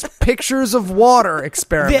famous Pictures of Water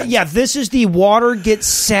experiment. Yeah, this is the water gets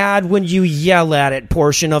sad when you yell at it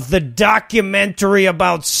portion of the documentary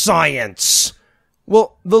about science.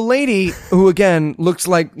 Well, the lady, who again looks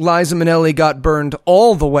like Liza Minnelli got burned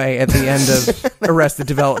all the way at the end of Arrested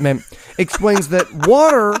Development, explains that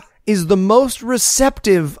water is the most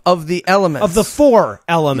receptive of the elements. Of the four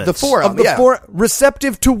elements.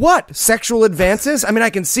 Receptive to what? Sexual advances? I mean, I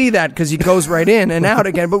can see that because he goes right in and out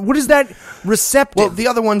again, but what is that receptive? Well, the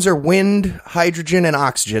other ones are wind, hydrogen, and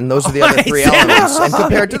oxygen. Those are the other three elements. And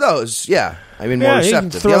compared to those, more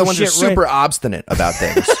receptive. The other ones are super obstinate about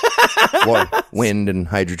things. Wind and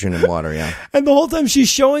hydrogen and water, yeah. And the whole time she's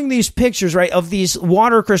showing these pictures, right, of these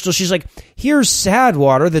water crystals, she's like, here's sad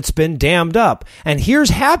water that's been dammed up, and here's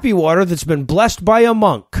happy water that's been blessed by a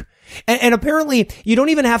monk. And apparently, you don't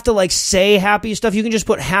even have to, like, say happy stuff. You can just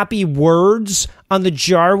put happy words on the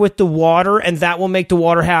jar with the water, and that will make the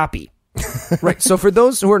water happy. Right. So for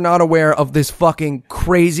those who are not aware of this fucking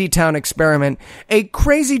crazy town experiment, a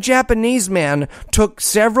crazy Japanese man took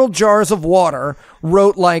several jars of water,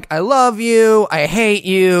 wrote like, I love you, I hate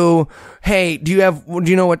you, hey, do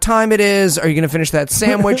you know what time it is? Are you going to finish that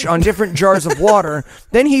sandwich on different jars of water?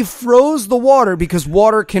 Then he froze the water because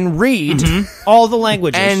water can read all the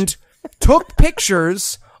languages and took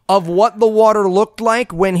pictures of what the water looked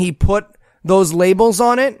like when he put those labels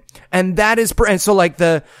on it. And that is, and so like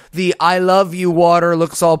the I love you water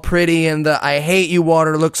looks all pretty and the I hate you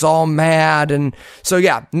water looks all mad. And so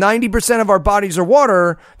yeah, 90% of our bodies are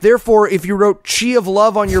water. Therefore, if you wrote chi of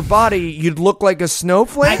love on your body, you'd look like a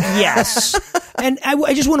snowflake. Yes. And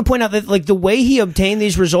I just want to point out that like the way he obtained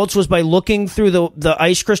these results was by looking through the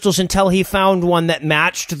ice crystals until he found one that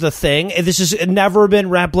matched the thing. This has never been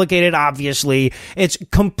replicated, obviously. It's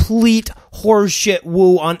complete horseshit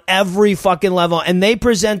woo on every fucking level. And they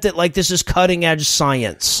present it like this is cutting edge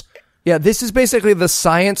science. Yeah, this is basically the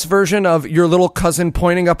science version of your little cousin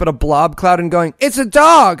pointing up at a blob cloud and going, it's a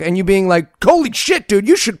dog! And you being like, holy shit, dude,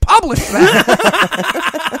 you should publish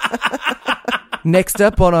that! Next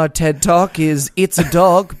up on our TED Talk is It's a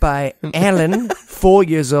Dog by Alan, 4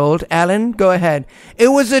 years old. Alan, go ahead. It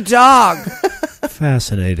was a dog!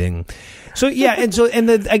 Fascinating. So yeah,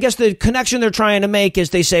 I guess the connection they're trying to make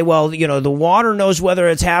is they say, well, you know, the water knows whether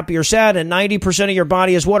it's happy or sad, and 90% of your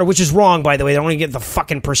body is water, which is wrong, by the way. They don't even get the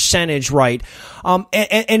fucking percentage right.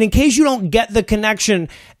 And in case you don't get the connection,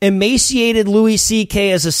 emaciated Louis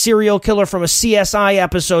C.K. as a serial killer from a CSI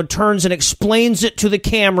episode turns and explains it to the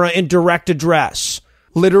camera in direct address.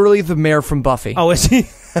 Literally the mayor from Buffy. Oh, is he?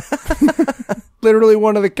 Literally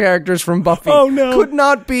one of the characters from Buffy. Oh, no. Could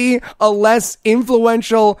not be a less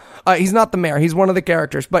influential... he's not the mayor. He's one of the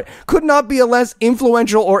characters. But could not be a less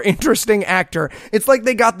influential or interesting actor. It's like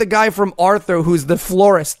they got the guy from Arthur, who's the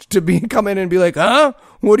florist, to come in and be like, huh?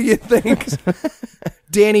 What do you think?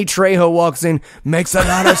 Danny Trejo walks in. Makes a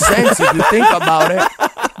lot of sense if you think about it.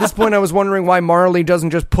 At this point, I was wondering why Marley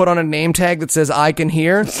doesn't just put on a name tag that says, I can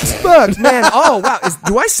hear. Fuck, man. Oh, wow.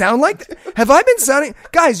 Do I sound like that? Have I been sounding...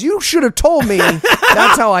 Guys, you should have told me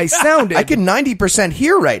that's how I sounded. I can 90%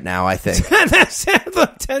 hear right now, I think. That's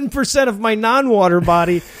about 10% of my non-water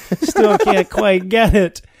body. Still can't quite get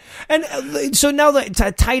it. And so now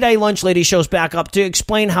the tie-dye lunch lady shows back up to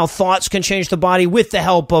explain how thoughts can change the body with the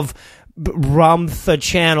help of Ramtha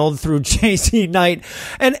channeled through JC Knight.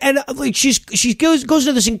 And like she goes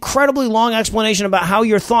into this incredibly long explanation about how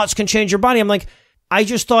your thoughts can change your body. I'm like, I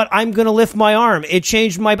just thought I'm going to lift my arm. It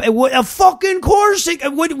changed my... What a fucking course.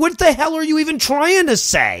 What the hell are you even trying to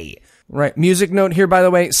say? Right. Music note here, by the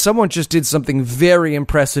way. Someone just did something very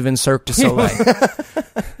impressive in Cirque du Soleil.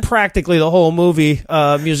 Practically the whole movie,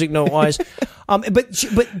 music note-wise.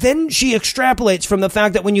 But then she extrapolates from the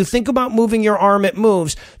fact that when you think about moving your arm, it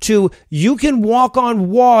moves, to you can walk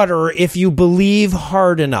on water if you believe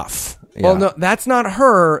hard enough. Yeah. Well, no, that's not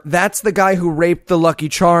her. That's the guy who raped the Lucky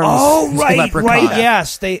Charms. Oh, right, leprechaun. right,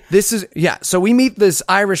 yes. So we meet this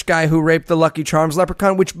Irish guy who raped the Lucky Charms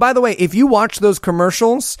leprechaun, which, by the way, if you watch those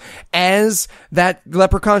commercials as that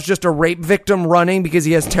leprechaun's just a rape victim running because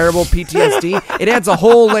he has terrible PTSD, it adds a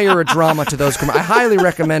whole layer of drama to those commercials. I highly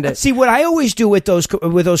recommend it. See, what I always do with those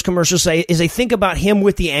commercials is I think about him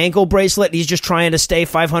with the ankle bracelet, and he's just trying to stay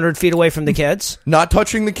 500 feet away from the kids. Not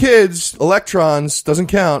touching the kids. Electrons. Doesn't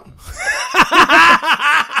count.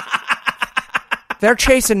 They're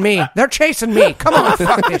chasing me. Come on,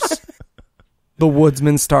 fuck this. The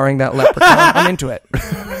Woodsman starring that leprechaun. I'm into it.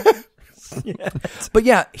 But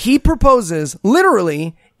yeah, he proposes,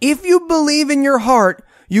 literally, if you believe in your heart,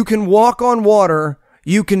 you can walk on water,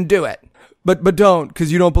 you can do it. But don't,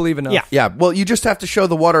 because you don't believe enough. Yeah, well, you just have to show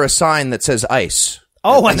the water a sign that says ice.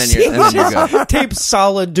 Oh, and I see. And then you're good. Tape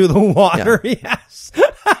solid to the water, yes.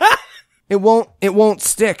 It won't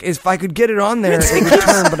stick. If I could get it on there, it would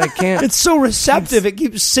turn, but I can't. It's so receptive, it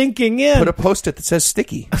keeps sinking in. Put a post-it that says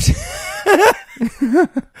sticky.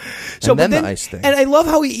 So, and then the ice thing. And I love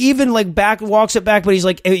how he even walks it back, but he's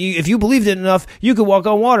like, if you believed it enough, you could walk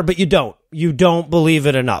on water, but you don't. You don't believe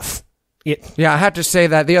it enough. Yeah, I have to say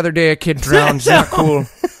that. The other day a kid drowned. It's not cool.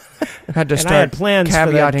 Had to start I had plans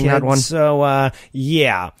caveating for that one. So,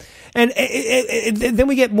 yeah. And then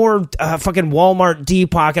we get more fucking Walmart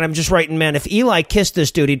Depop, and I'm just writing, man, if Eli kissed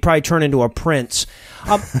this dude, he'd probably turn into a prince.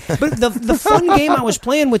 But the fun game I was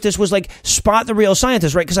playing with this was like spot the real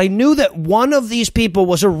scientist, right? Because I knew that one of these people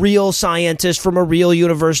was a real scientist from a real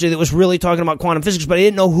university that was really talking about quantum physics, but I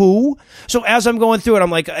didn't know who. So as I'm going through it, I'm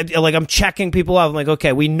like I'm checking people out. I'm like,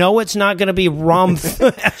 okay, we know it's not going to be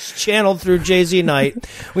Rumph channeled through Jay-Z Knight.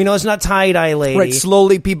 We know it's not tie-dye lady. Right,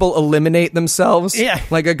 slowly people eliminate themselves. Yeah.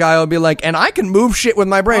 Like a guy will be like, and I can move shit with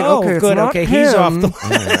my brain. Oh, okay, good. it's not Okay, him. he's off the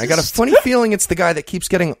list. I got a funny feeling it's the guy that keeps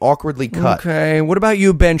getting awkwardly cut. Okay, what about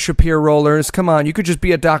you, Ben Shapiro rollers? Come on, you could just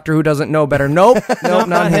be a doctor who doesn't know better. Nope,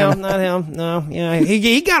 not him. Not him. No, yeah,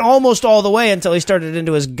 he got almost all the way until he started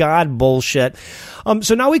into his God bullshit.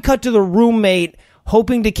 So now we cut to the roommate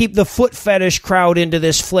hoping to keep the foot fetish crowd into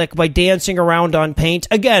this flick by dancing around on paint.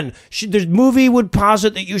 Again, the movie would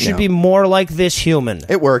posit that you should be more like this human.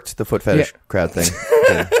 It worked, the foot fetish crowd thing.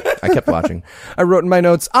 Yeah. I kept watching. I wrote in my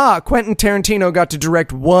notes, Quentin Tarantino got to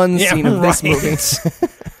direct one scene of this movie.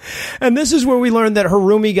 And this is where we learned that her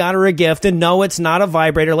roomie got her a gift, and no, it's not a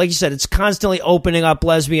vibrator. Like you said, it's constantly opening up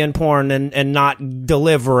lesbian porn and not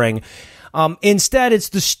delivering. Instead, it's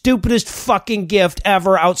the stupidest fucking gift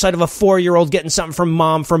ever outside of a 4-year-old getting something from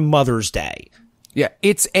mom for Mother's Day. Yeah,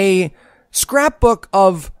 it's a scrapbook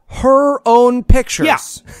of her own pictures. Yeah,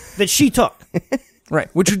 that she took. Right,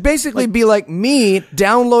 which would basically be like me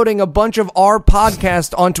downloading a bunch of our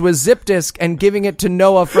podcast onto a zip disk and giving it to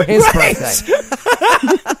Noah for his birthday.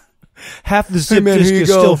 Half the zip disk is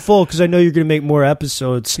still full because I know you're going to make more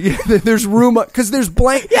episodes. Yeah, there's room because there's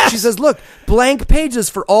blank. Yes. She says, "Look, blank pages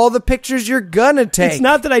for all the pictures you're gonna take." It's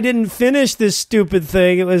not that I didn't finish this stupid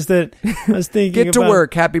thing. It was that I was thinking. Get to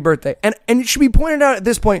work. Happy birthday. And it should be pointed out at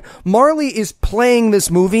this point, Marley is playing this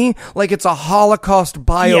movie like it's a Holocaust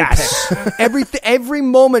biopic. Yes. Every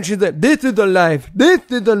moment she's like, "This is the life. This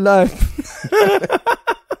is the life."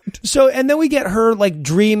 So, and then we get her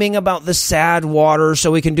dreaming about the sad water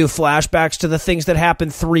so we can do flashbacks to the things that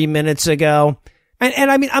happened 3 minutes ago.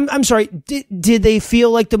 And I mean, I'm sorry, did they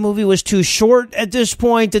feel like the movie was too short at this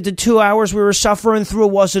point? That the 2 hours we were suffering through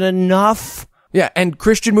wasn't enough? Yeah, and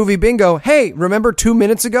Christian movie bingo. Hey, remember 2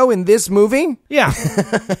 minutes ago in this movie? Yeah.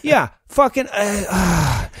 Yeah. Fucking.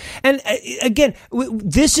 And again,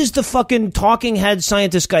 this is the fucking talking head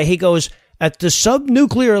scientist guy. He goes, at the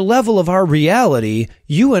subnuclear level of our reality,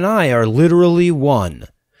 you and I are literally one.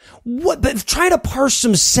 What? But try to parse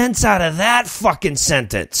some sense out of that fucking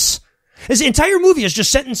sentence. This entire movie is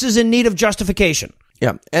just sentences in need of justification.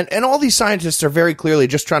 Yeah, and all these scientists are very clearly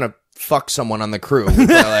just trying to fuck someone on the crew. They're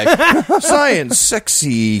like, science,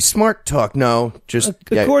 sexy, smart talk. No, just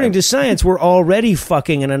according to science, we're already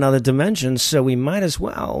fucking in another dimension, so we might as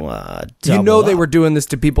well. You know they were doing this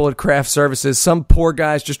to people at craft services. Some poor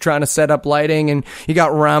guy's just trying to set up lighting, and you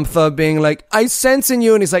got Ramtha being like, "I sense in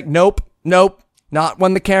you," and he's like, "Nope, not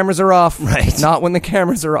when the cameras are off. Right, not when the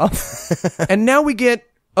cameras are off." And now we get.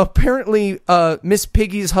 Apparently, Miss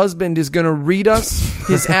Piggy's husband is going to read us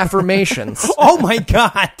his affirmations. Oh my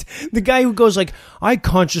God. The guy who goes like, I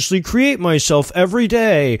consciously create myself every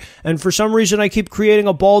day. And for some reason, I keep creating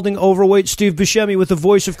a balding, overweight Steve Buscemi with the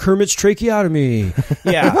voice of Kermit's tracheotomy.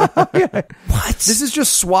 Yeah. What? This is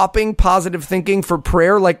just swapping positive thinking for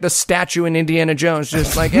prayer like the statue in Indiana Jones.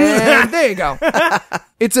 Just like, and there you go.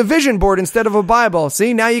 It's a vision board instead of a Bible.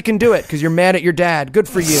 See, now you can do it because you're mad at your dad. Good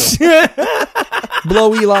for you.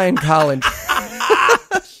 Blow Eli in college.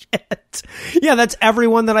 Shit. Yeah, that's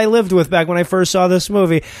everyone that I lived with back when I first saw this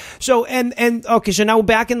movie. So, okay, so now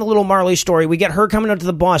back in the little Marley story, we get her coming up to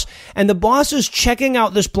the boss, and the boss is checking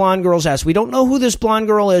out this blonde girl's ass. We don't know who this blonde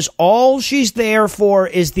girl is. All she's there for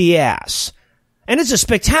is the ass. And it's a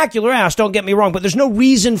spectacular ass, don't get me wrong, but there's no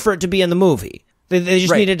reason for it to be in the movie. They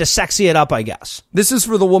just needed to sexy it up, I guess. This is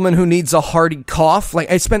for the woman who needs a hearty cough.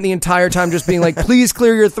 Like, I spent the entire time just being like, please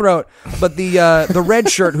clear your throat. But the red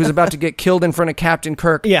shirt who's about to get killed in front of Captain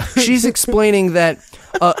Kirk, she's explaining that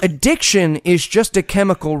addiction is just a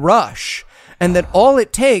chemical rush, and that all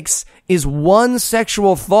it takes is one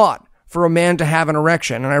sexual thought for a man to have an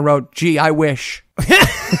erection. And I wrote, gee, I wish.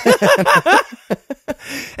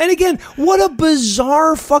 And again, what a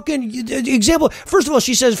bizarre fucking example. First of all,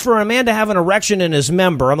 she says for a man to have an erection in his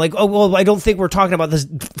member. I'm like, oh, well, I don't think we're talking about this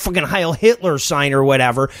fucking Heil Hitler sign or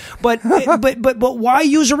whatever. But why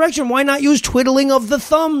use erection? Why not use twiddling of the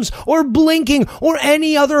thumbs or blinking or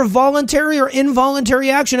any other voluntary or involuntary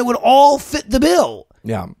action? It would all fit the bill.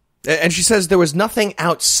 Yeah. And she says there was nothing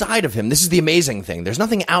outside of him. This is the amazing thing. There's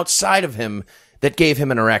nothing outside of him that gave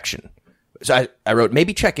him an erection. So I wrote,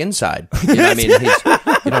 maybe check inside. You know, I mean,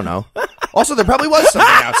 you don't know. Also, there probably was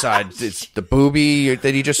something outside. It's the boobie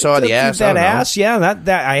that he just saw, the ass. That ass, yeah.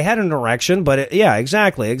 That I had an erection, but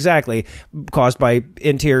exactly. Caused by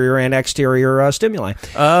interior and exterior stimuli.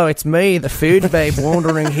 Oh, it's me, the food babe,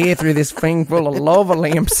 wandering here through this thing full of lava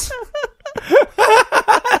lamps.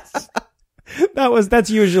 That's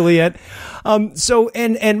usually it. So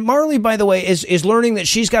Marley, by the way, is learning that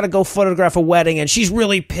she's got to go photograph a wedding, and she's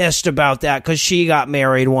really pissed about that because she got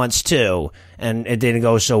married once too, and it didn't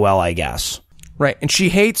go so well, I guess. Right, and she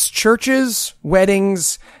hates churches,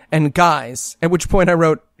 weddings, and guys. At which point I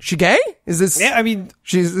wrote, she gay? Is this? Yeah, I mean,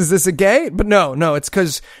 is this a gay? But no, it's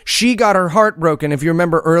because she got her heart broken. If you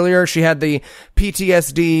remember earlier, she had the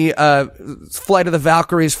PTSD, Flight of the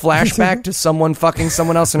Valkyries flashback to someone fucking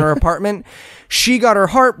someone else in her apartment. She got her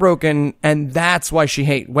heart broken, and that's why she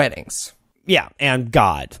hates weddings. Yeah, and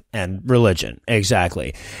God and religion,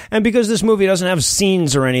 exactly. And because this movie doesn't have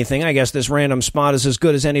scenes or anything, I guess this random spot is as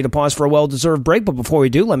good as any to pause for a well-deserved break. But before we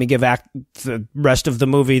do, let me give the rest of the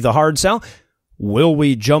movie the hard sell. Will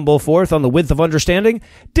we jumble forth on the width of understanding?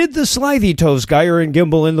 Did the slithy toes gyre and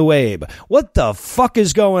gimble in the wabe? What the fuck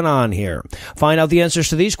is going on here? Find out the answers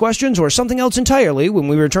to these questions or something else entirely when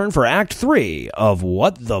we return for Act 3 of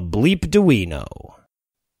What the Bleep Do We Know?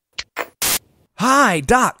 Hi,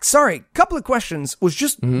 Doc. Sorry, couple of questions. Was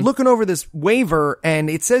just looking over this waiver, and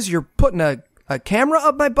it says you're putting a camera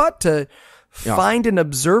up my butt to find an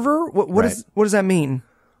observer? What does that mean?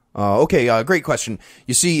 Okay, great question.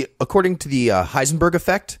 You see, according to the Heisenberg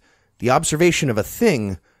effect, the observation of a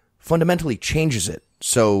thing fundamentally changes it.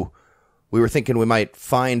 So we were thinking we might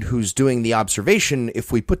find who's doing the observation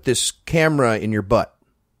if we put this camera in your butt.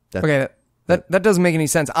 That doesn't make any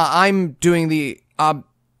sense. I'm doing the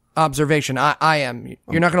observation. I am.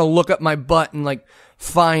 You're not going to look up my butt and like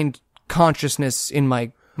find consciousness in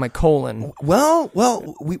my colon. Well,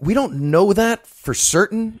 we don't know that for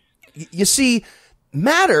certain. You see,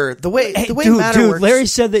 matter, the way matter works. Larry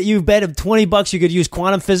said that you bet him $20 you could use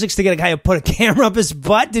quantum physics to get a guy to put a camera up his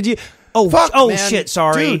butt. Did you? Man. Shit!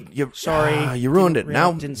 Sorry, dude, sorry. You ruined it.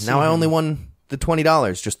 Now I only won the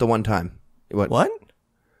 $20 just the one time. What?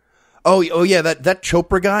 Oh yeah, that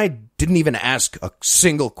Chopra guy didn't even ask a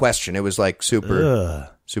single question. It was like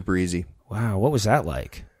super easy. Wow, what was that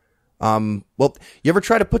like? Well, you ever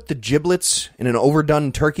try to put the giblets in an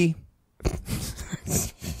overdone turkey?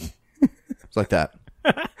 It's like that.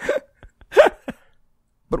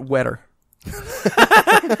 But wetter.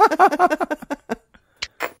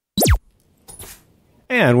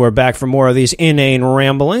 And we're back for more of these inane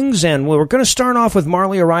ramblings, and we're going to start off with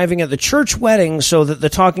Marley arriving at the church wedding so that the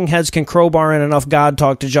talking heads can crowbar in enough God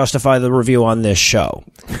talk to justify the review on this show.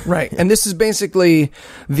 Right, and this is basically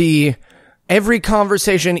every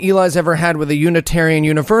conversation Eli's ever had with a Unitarian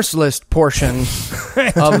Universalist portion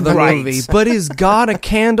of the movie. But is God a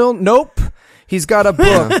candle? Nope. He's got a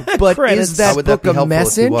book, but is that book a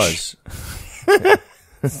message?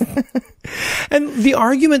 And the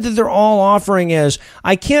argument that they're all offering is,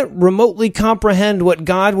 I can't remotely comprehend what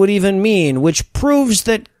God would even mean, which proves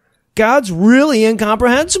that God's really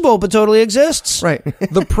incomprehensible, but totally exists. Right.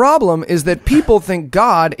 The problem is that people think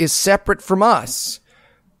God is separate from us.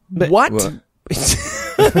 But what?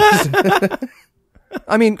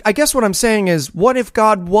 I mean, I guess what I'm saying is, what if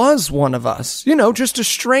God was one of us? You know, just a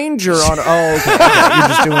stranger on... Oh, okay. You're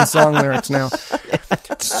just doing song lyrics now.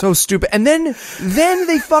 It's so stupid. And then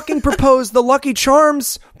they fucking propose, the Lucky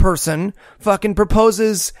Charms person fucking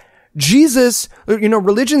proposes Jesus. You know,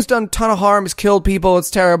 religion's done a ton of harm. It's killed people. It's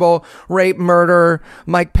terrible. Rape, murder,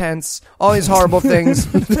 Mike Pence, all these horrible things.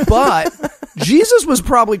 But Jesus was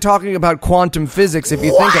probably talking about quantum physics, if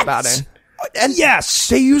you think about it. And yes,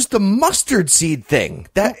 they used the mustard seed thing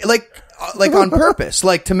that like on purpose,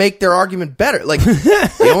 like to make their argument better. Like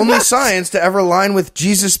the only science to ever align with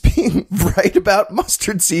Jesus being right about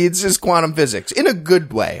mustard seeds is quantum physics in a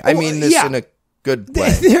good way. I mean this in a good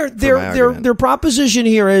way. Their proposition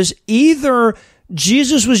here is either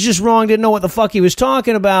Jesus was just wrong, didn't know what the fuck he was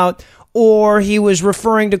talking about, or he was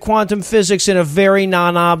referring to quantum physics in a very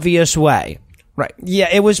non-obvious way. Right. Yeah,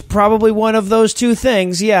 it was probably one of those two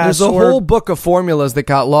things, yeah. There's a whole book of formulas that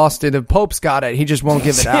got lost in it. Pope's got it. He just won't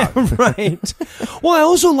give it out. Right. Well, I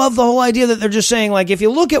also love the whole idea that they're just saying, like, if you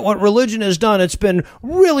look at what religion has done, it's been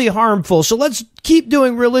really harmful, so let's keep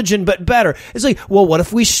doing religion, but better. It's like, well, what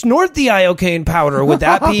if we snort the iocane powder? Would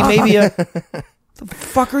that be maybe a... The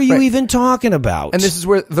fuck are you even talking about? And this is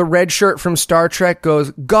where the red shirt from Star Trek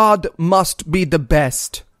goes, God must be the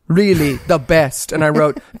best. Really, the best. And I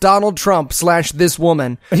wrote, Donald Trump / this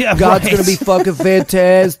woman. Yeah, God's going to be fucking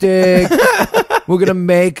fantastic. We're going to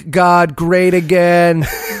make God great again.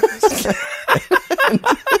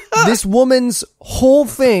 This woman's whole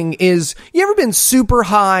thing is, you ever been super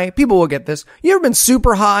high? People will get this. You ever been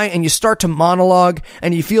super high and you start to monologue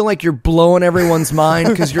and you feel like you're blowing everyone's mind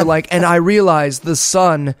because you're like, and I realize the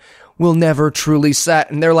sun will never truly set.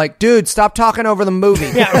 And they're like, dude, stop talking over the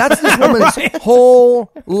movie. Yeah, that's this woman's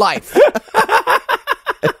whole life.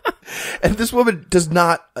 And this woman does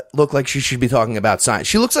not look like she should be talking about science.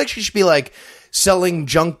 She looks like she should be like selling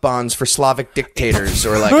junk bonds for Slavic dictators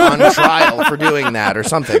or like on trial for doing that or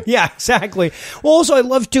something. Yeah, exactly. Well, also, I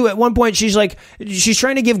love too, at one point, she's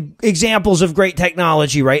trying to give examples of great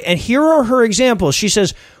technology, right? And here are her examples. She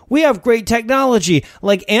says, we have great technology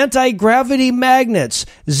like anti-gravity magnets,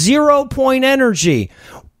 0-point energy.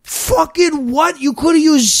 Fucking what? You could have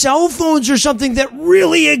used cell phones or something that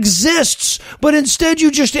really exists, but instead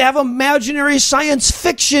you just have imaginary science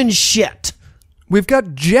fiction shit. We've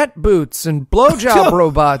got jet boots and blowjob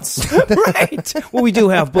robots. Right. Well, we do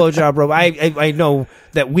have blowjob robots. I know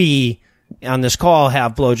that we on this call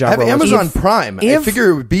have blowjob robots. I have Amazon Prime. I figure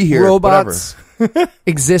it would be here. Robots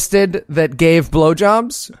existed that gave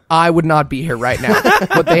blowjobs, I would not be here right now.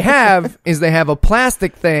 What they have is they have a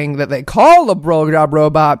plastic thing that they call a blowjob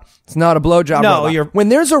robot. It's not a blowjob robot. When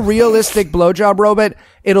there's a realistic blowjob robot,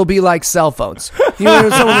 it'll be like cell phones. You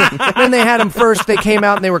know, when they had them first, they came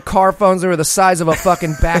out and they were car phones. They were the size of a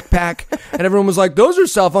fucking backpack. And everyone was like, those are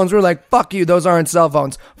cell phones. We were like, fuck you, those aren't cell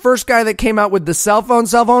phones. First guy that came out with the cell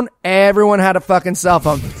phone, everyone had a fucking cell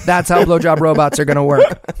phone. That's how blowjob robots are going to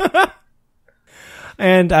work.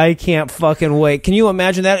 And I can't fucking wait. Can you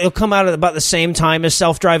imagine that? It'll come out at about the same time as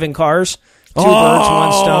self-driving cars. Two birds,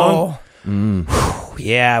 one stone.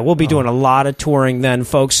 Yeah, we'll be doing a lot of touring then,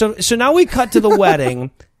 folks. So now we cut to the wedding.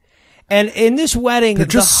 And in this wedding, they're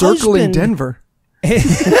just circling Denver. Can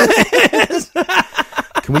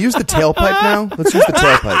we use the tailpipe now? Let's use the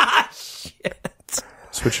tailpipe. Shit.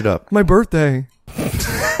 Switch it up. My birthday.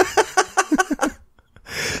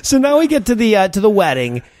 So now we get to the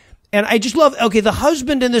wedding. And I just love, okay, the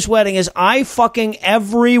husband in this wedding is I fucking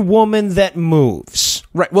every woman that moves.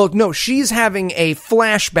 Right. Well, no, she's having a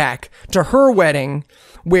flashback to her wedding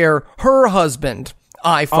where her husband,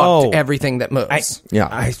 I fucked everything that moves. I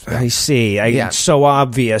see. It's so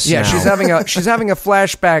obvious now. She's having a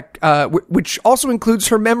flashback, which also includes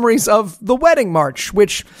her memories of the wedding march,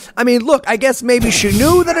 which, I mean, look, I guess maybe she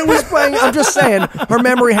knew that it was playing. I'm just saying, her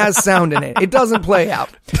memory has sound in it. It doesn't play out.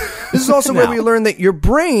 This is also where we learn that your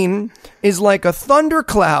brain is like a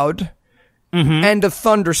thundercloud and a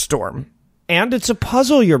thunderstorm. And it's a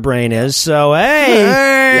puzzle, your brain is, so hey.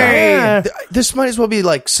 Yeah. This might as well be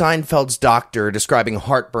like Seinfeld's doctor describing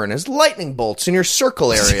heartburn as lightning bolts in your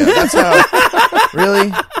circle area. That's how,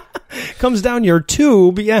 really? Comes down your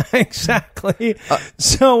tube. Yeah, exactly.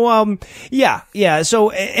 So, yeah.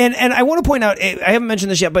 So, and I want to point out, I haven't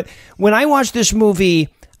mentioned this yet, but when I watched this movie,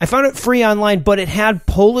 I found it free online, but it had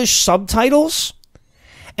Polish subtitles.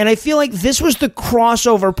 And I feel like this was the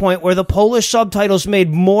crossover point where the Polish subtitles made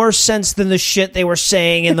more sense than the shit they were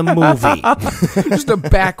saying in the movie. Just a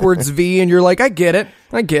backwards V, and you're like, I get it.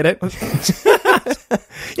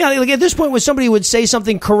 Yeah, like at this point when somebody would say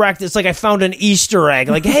something correct, it's like I found an Easter egg.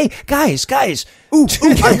 Like, hey, guys, ooh,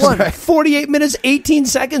 I won. 48 minutes, 18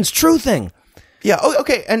 seconds, true thing. Yeah,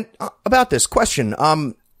 okay, and about this question,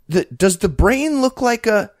 does the brain look like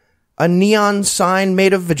a neon sign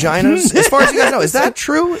made of vaginas? As far as you guys know, is that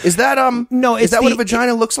true? Is that no? Is that what a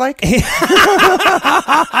vagina looks like? You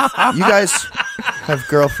guys have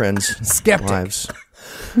girlfriends, skeptic wives.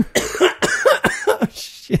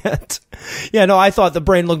 Shit. Yeah, no, I thought the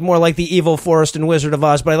brain looked more like the evil Forest and Wizard of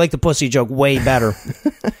Oz, but I like the pussy joke way better.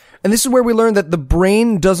 And this is where we learn that the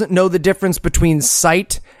brain doesn't know the difference between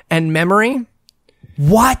sight and memory.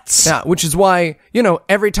 What? Yeah, which is why,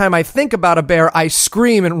 every time I think about a bear, I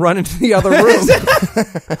scream and run into the other room.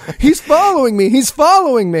 He's following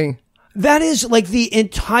me. That is like the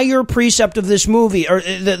entire precept of this movie, or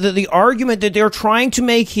the argument that they're trying to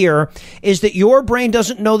make here is that your brain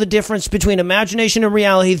doesn't know the difference between imagination and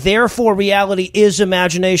reality, therefore reality is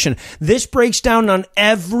imagination. This breaks down on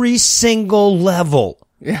every single level.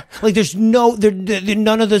 Yeah. Like there's none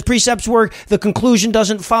of the precepts work. The conclusion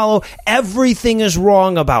doesn't follow. Everything is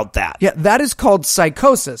wrong about that. Yeah, that is called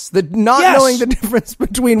psychosis. The not knowing the difference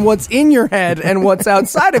between what's in your head and what's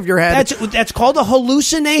outside of your head. That's called a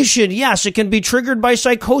hallucination. Yes, it can be triggered by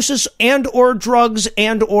psychosis and or drugs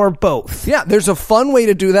and or both. Yeah, there's a fun way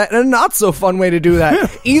to do that and a not so fun way to do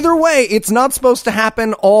that. Either way, it's not supposed to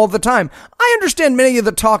happen all the time. I understand many of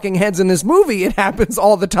the talking heads in this movie, it happens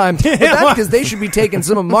all the time. But that's because they should be taking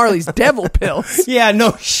some of Marley's devil pills. Yeah,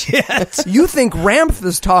 no shit. You think Ramth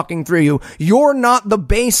is talking through you. You're not the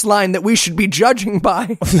baseline that we should be judging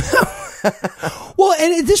by. Well,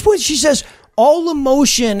 and at this point she says, all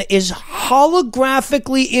emotion is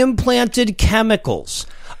holographically implanted chemicals.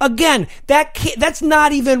 Again, that's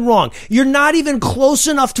not even wrong. You're not even close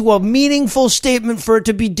enough to a meaningful statement for it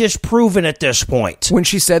to be disproven at this point. When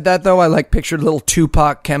she said that, though, I pictured little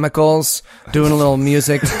Tupac Chemicals doing a little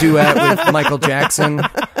music duet with Michael Jackson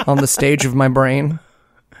on the stage of my brain.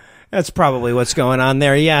 That's probably what's going on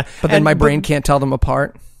there, yeah. But then my brain can't tell them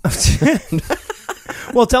apart.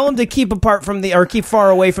 Well, tell them to keep keep far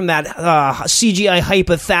away from that CGI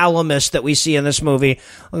hypothalamus that we see in this movie.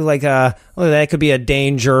 That could be a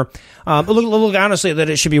danger. Look, honestly, that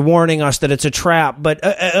it should be warning us that it's a trap. But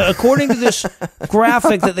according to this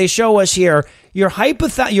graphic that they show us here, your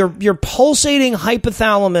pulsating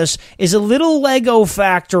hypothalamus is a little Lego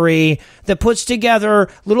factory that puts together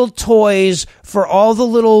little toys for all the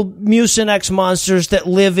little Mucinex monsters that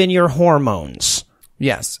live in your hormones.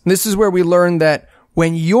 Yes. This is where we learn that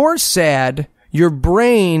when you're sad, your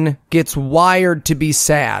brain gets wired to be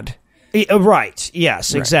sad. Right.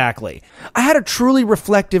 Yes, exactly. I had a truly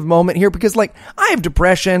reflective moment here because, I have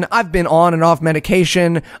depression. I've been on and off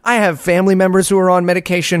medication. I have family members who are on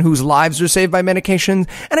medication whose lives are saved by medication.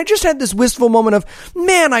 And I just had this wistful moment of,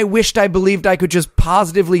 man, I wished I believed I could just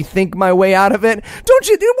positively think my way out of it. Don't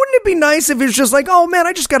you? Wouldn't it be nice if it's just oh, man,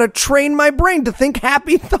 I just got to train my brain to think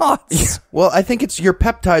happy thoughts? Yeah. Well, I think it's your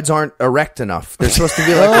peptides aren't erect enough. They're supposed to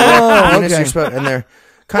be okay. And they're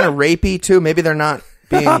kind of rapey, too. Maybe they're not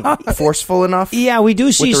being forceful enough. Yeah, we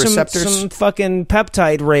do see some fucking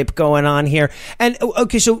peptide rape going on here. And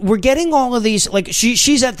okay, so we're getting all of these,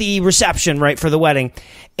 she's at the reception, right, for the wedding.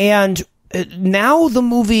 And now the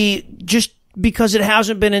movie, just because it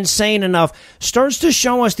hasn't been insane enough, starts to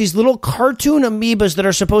show us these little cartoon amoebas that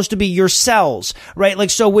are supposed to be your cells,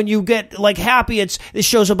 right? So when you get happy, it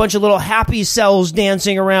shows a bunch of little happy cells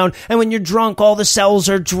dancing around, and when you're drunk, all the cells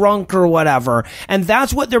are drunk or whatever. And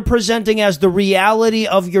that's what they're presenting as the reality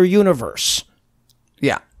of your universe.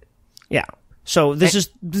 Yeah. So this is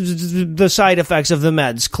the side effects of the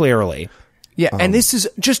meds, clearly. Yeah, and this is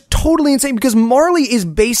just totally insane because Marley is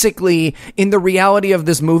basically, in the reality of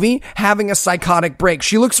this movie, having a psychotic break.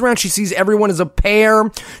 She looks around, she sees everyone as a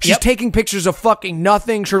pair. She's taking pictures of fucking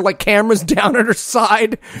nothing. Her like camera's down at her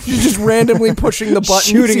side. She's just randomly pushing the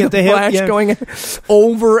button, shooting at the hip, flash going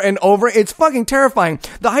over and over. It's fucking terrifying.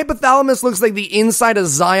 The hypothalamus looks like the inside of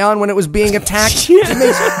Zion when it was being attacked. It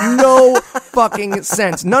makes no fucking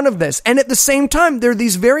sense. None of this. And at the same time, there are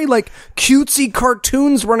these very like cutesy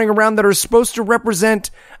cartoons running around that are supposed to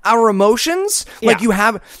represent our emotions. Like you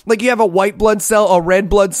have a white blood cell, a red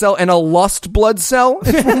blood cell, and a lust blood cell.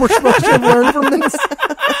 It's what we're supposed to learn from this.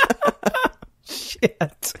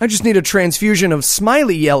 Shit. I just need a transfusion of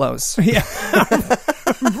smiley yellows. Yeah.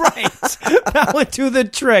 Right. That would do the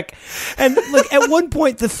trick. And look, at one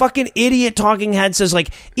point, the fucking idiot talking head says, like,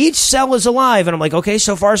 each cell is alive. And I'm like, okay,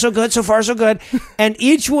 so far so good, so far so good. And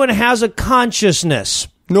each one has a consciousness.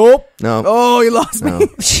 Nope. No. Oh, he lost me.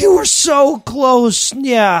 You were so close.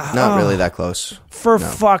 Yeah. Not really that close. For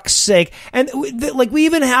fuck's sake. And like we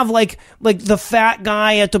even have like the fat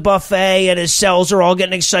guy at the buffet and his cells are all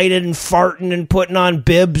getting excited and farting and putting on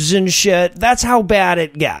bibs and shit. That's how bad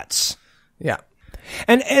it gets. Yeah.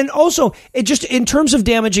 And also, it just, in terms of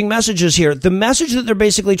damaging messages here, the message that they're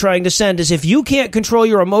basically trying to send is if you can't control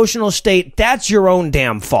your emotional state, that's your own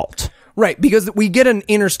damn fault. Right, because we get an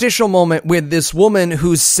interstitial moment with this woman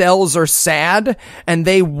whose cells are sad and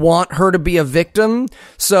they want her to be a victim.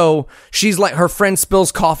 So she's like, her friend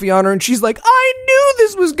spills coffee on her and she's like, I knew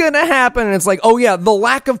this was going to happen. And it's like, oh yeah, the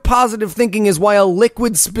lack of positive thinking is why a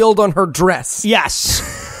liquid spilled on her dress. Yes.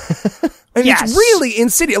 And it's really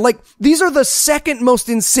insidious. Like, these are the second most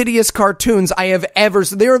insidious cartoons I have ever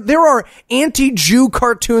seen. There are anti-Jew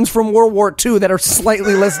cartoons from World War II that are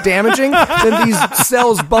slightly less damaging than these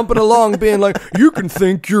cells bumping along being like, you can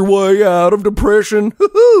think your way out of depression.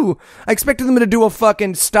 Hoo-hoo. I expected them to do a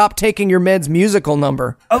fucking stop taking your meds musical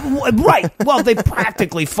number. Right. Well, they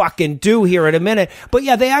practically fucking do here in a minute. But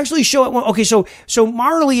yeah, they actually show it. Okay, so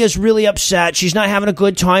Marley is really upset. She's not having a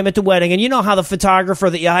good time at the wedding. And you know how the photographer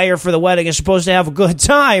that you hire for the wedding is supposed to have a good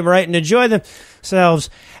time, right? And enjoy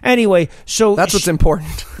themselves. Anyway, so that's what's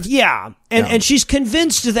important. Yeah. And she's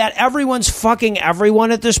convinced that everyone's fucking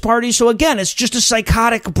everyone at this party. So again, it's just a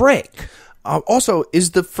psychotic break. Also,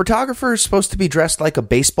 is the photographer supposed to be dressed like a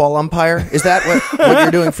baseball umpire? Is that what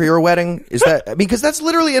you're doing for your wedding? Is that because that's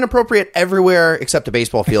literally inappropriate everywhere except a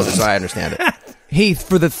baseball field, as I understand it. Heath,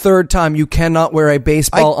 for the third time, you cannot wear a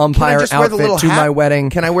baseball umpire outfit to my wedding.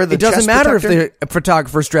 Can I wear the It doesn't chest matter protector? if the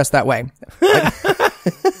photographer's dressed that way.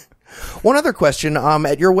 One other question.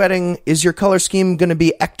 At your wedding, is your color scheme going to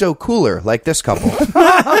be ecto-cooler like this couple?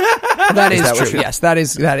 That is true. Yes, that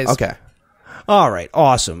is. Okay. All right.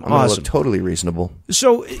 Awesome. Look totally reasonable.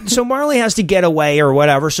 So Marley has to get away or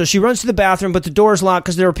whatever. So she runs to the bathroom, but the door's locked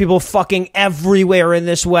because there are people fucking everywhere in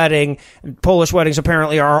this wedding. Polish weddings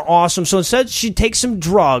apparently are awesome. So instead she takes some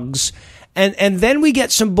drugs. And then we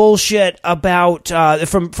get some bullshit about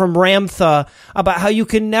from Ramtha about how you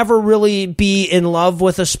can never really be in love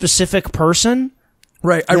with a specific person.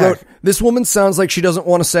 Right. I wrote, this woman sounds like she doesn't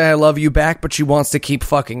want to say I love you back, but she wants to keep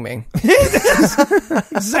fucking me.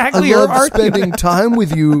 Exactly. I love spending time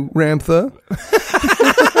with you, Ramtha.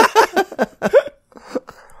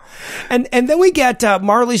 And then we get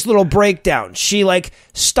Marley's little breakdown. She like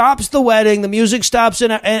stops the wedding, the music stops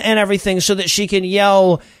and everything so that she can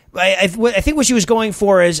yell. I think what she was going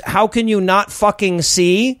for is, how can you not fucking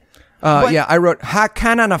see? Yeah, I wrote, ha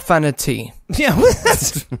cananafanity. Yeah.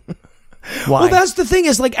 Why? Well, that's the thing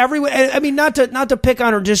is like everyone. I mean, not to pick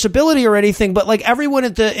on her disability or anything, but like everyone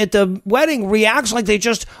at the wedding reacts like they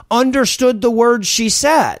just understood the words she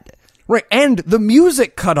said. Right, and the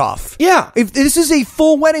music cut off. Yeah. If this is a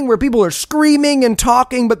full wedding where people are screaming and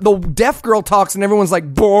talking, but the deaf girl talks and everyone's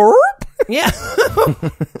like, burp. Yeah.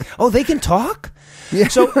 Oh, they can talk? Yeah.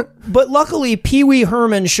 So, but luckily Pee Wee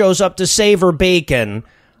Herman shows up to save her bacon.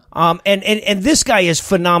 And this guy is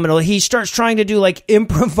phenomenal. He starts trying to do like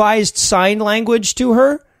improvised sign language to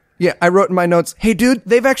her. Yeah, I wrote in my notes, hey dude,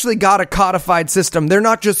 they've actually got a codified system. They're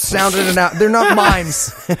not just sounding it out. They're not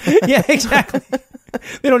mimes. Yeah, exactly.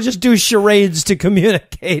 They don't just do charades to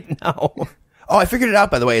communicate. No. Oh, I figured it out,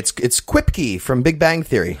 by the way. It's Quipke from Big Bang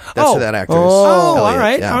Theory. That's who that actor is. Oh, all Elliot,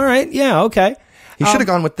 right. yeah. All right. Yeah, okay. He should have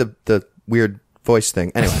gone with the weird voice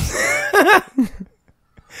thing. Anyway.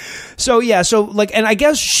 So like, and I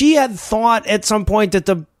guess she had thought at some point that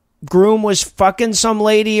the groom was fucking some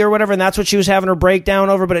lady or whatever, and that's what she was having her breakdown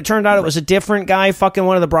over, but it turned out it was a different guy fucking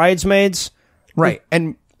one of the bridesmaids. Right.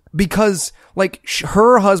 And because like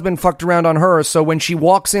her husband fucked around on her, so when she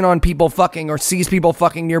walks in on people fucking or sees people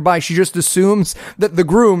fucking nearby, she just assumes that the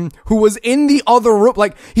groom who was in the other room,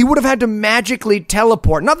 like he would have had to magically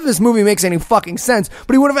teleport. Not that this movie makes any fucking sense,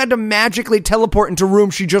 but he would have had to magically teleport into a room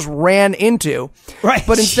she just ran into. Right.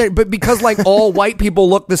 But because like all white people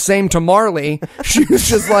look the same to Marley, she was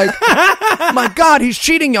just like, my God, he's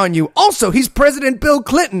cheating on you. Also, he's President Bill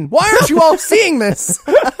Clinton. Why aren't you all seeing this?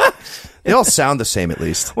 They all sound the same, at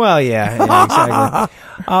least. Well, yeah,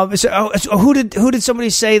 exactly. So who did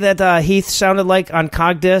somebody say that Heath sounded like on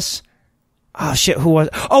Cogdis? Oh shit, who was?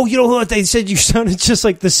 Oh, you know who? They said you sounded just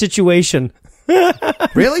like The Situation.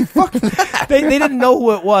 Really? Fuck that. They didn't know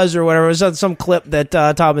who it was or whatever. It was on some clip that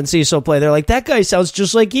Tom and Cecil play. They're like, that guy sounds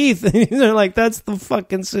just like Heath. They're like, that's the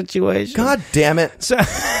fucking Situation. God damn it. So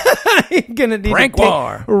you're gonna need Prank to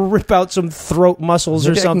war. rip out some throat muscles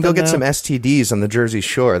or Maybe I something. can go get some STDs on the Jersey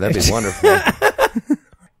Shore. That'd be wonderful.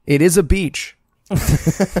 It is a beach.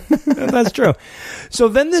 That's true. So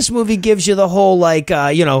then this movie gives you the whole like,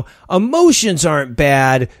 emotions aren't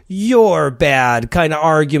bad, you're bad kind of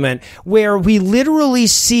argument, where we literally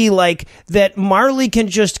see like that Marley can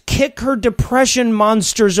just kick her depression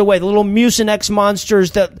monsters away, the little Mucinex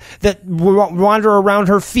monsters that wander around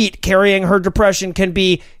her feet carrying her depression can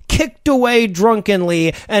be kicked away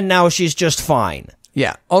drunkenly, and now she's just fine.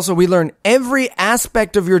 Yeah. Also, we learn every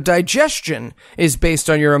aspect of your digestion is based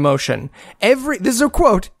on your emotion. This is a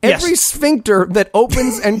quote. Yes. Every sphincter that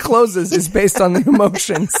opens and closes is based on the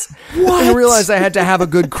emotions. What? I realized I had to have a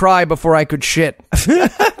good cry before I could shit.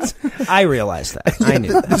 I realized that. I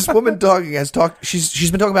knew that. This woman talking has talked.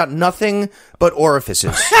 She's been talking about nothing but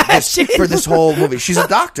orifices for this whole movie. She's a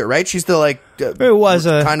doctor, right? She's the like. It was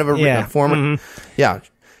a kind of a former. Mm-hmm. Yeah.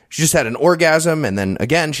 She just had an orgasm, and then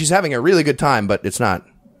again, she's having a really good time, but it's not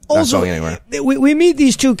going anywhere. We meet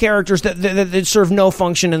these two characters that serve no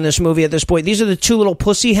function in this movie at this point. These are the two little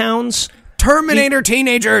pussy hounds. Terminator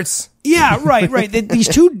teenagers. Yeah, right. These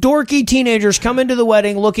two dorky teenagers come into the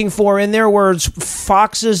wedding looking for, in their words,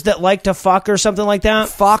 foxes that like to fuck or something like that.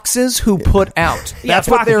 Foxes who put out. That's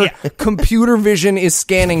what their computer vision is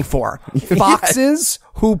scanning for. Foxes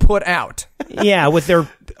who put out. Yeah, with their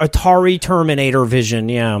Atari Terminator vision,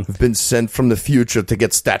 yeah. I've been sent from the future to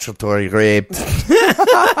get statutory raped.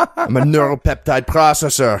 I'm a neuropeptide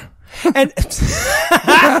processor.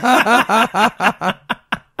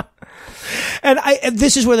 And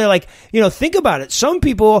this is where they're like, think about it. Some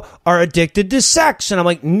people are addicted to sex. And I'm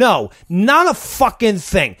like, no, not a fucking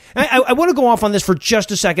thing. I want to go off on this for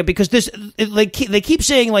just a second because they keep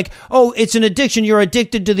saying like, oh, it's an addiction. You're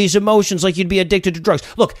addicted to these emotions like you'd be addicted to drugs.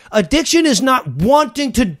 Look, addiction is not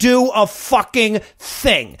wanting to do a fucking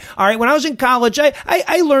thing. All right. When I was in college,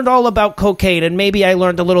 I learned all about cocaine, and maybe I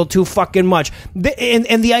learned a little too fucking much.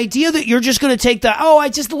 And the idea that you're just going to take I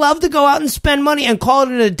just love to go out and spend money and call it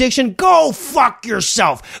an addiction. Go fuck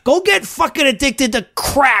yourself. Go get fucking addicted to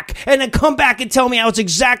crack and then come back and tell me how it's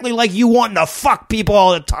exactly like you wanting to fuck people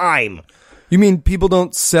all the time. You mean people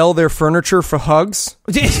don't sell their furniture for hugs?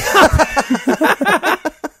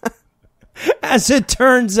 As it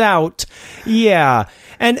turns out, yeah.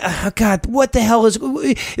 And, God, what the hell is...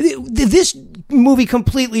 This movie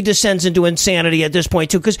completely descends into insanity at this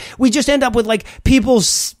point, too, because we just end up with, like,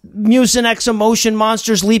 people's Mucinex emotion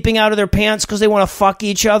monsters leaping out of their pants because they want to fuck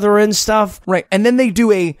each other and stuff. Right. And then they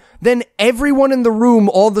do then everyone in the room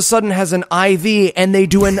all of a sudden has an IV, and they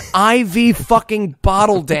do an IV fucking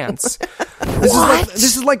bottle dance.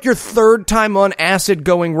 This is like your third time on acid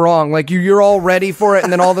going wrong. Like you're all ready for it,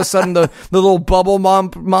 and then all of a sudden the little bubble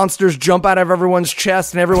monsters jump out of everyone's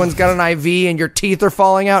chest, and everyone's got an IV, and your teeth are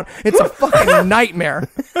falling out. It's a fucking nightmare.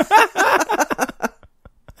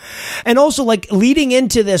 And also, like, leading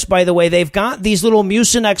into this, by the way, they've got these little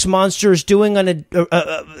Mucinex monsters doing an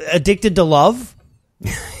Addicted to Love.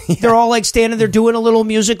 Yeah. They're all like standing there doing a little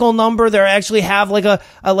musical number. They actually have like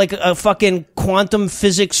a fucking quantum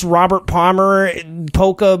physics Robert Palmer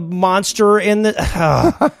polka monster in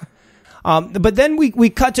the. But then we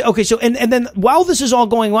cut to okay. So and then while this is all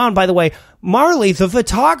going on, by the way, Marley, the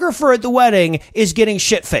photographer at the wedding, is getting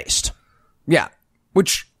shit faced. Yeah,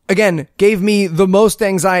 which. Again, gave me the most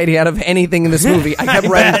anxiety out of anything in this movie. I kept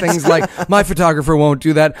writing things like, my photographer won't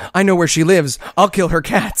do that. I know where she lives. I'll kill her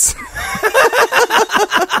cats.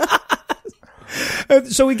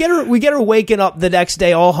 So we get her waking up the next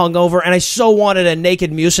day all hungover, and I so wanted a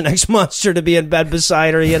naked Mucinex monster to be in bed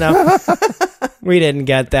beside her, We didn't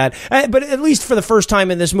get that. But at least for the first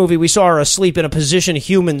time in this movie, we saw her asleep in a position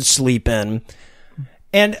humans sleep in.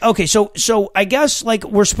 And okay, so I guess like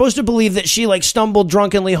we're supposed to believe that she like stumbled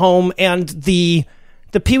drunkenly home, and the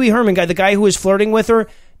Pee Wee Herman guy, the guy who was flirting with her,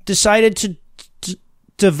 decided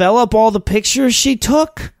to develop all the pictures she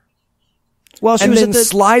took while she and was then at the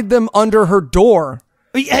slide them under her door.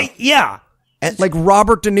 Yeah. Like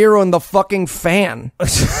Robert De Niro in The Fucking Fan.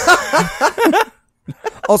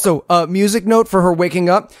 Also, music note for her waking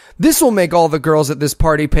up. This will make all the girls at this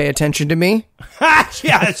party pay attention to me.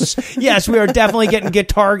 Yes, we are definitely getting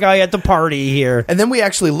Guitar Guy at the party here. And then we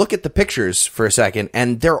actually look at the pictures for a second,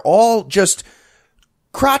 and they're all just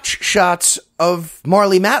crotch shots of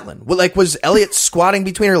Marlee Matlin. Like, was Elliot squatting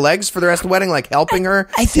between her legs for the rest of the wedding, like helping her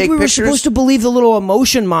I think take we were pictures? supposed to believe the little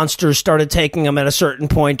emotion monsters started taking them at a certain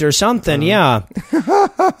point or something. Yeah.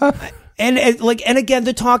 And again,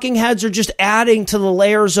 the talking heads are just adding to the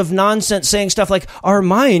layers of nonsense, saying stuff like, our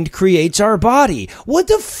mind creates our body. What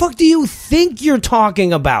the fuck do you think you're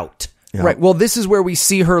talking about? Yeah. Right. Well, this is where we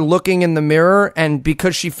see her looking in the mirror, and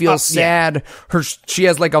because she feels sad, she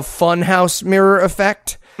has like a funhouse mirror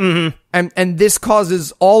effect. Mm-hmm. And this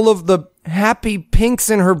causes all of the happy pinks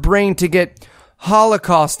in her brain to get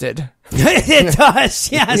holocausted. It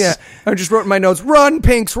does, yes. Yeah. I just wrote in my notes, run,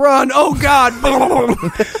 pinks, run. Oh, God.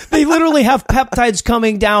 They literally have peptides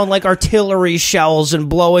coming down like artillery shells and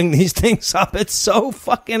blowing these things up. It's so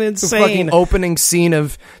fucking insane. The fucking opening scene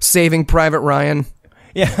of Saving Private Ryan.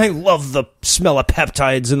 Yeah, I love the smell of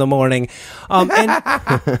peptides in the morning. And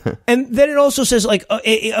then it also says, like,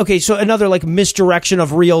 okay, so another, like, misdirection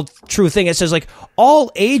of real true thing. It says, like,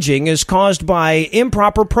 all aging is caused by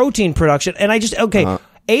improper protein production. And I just,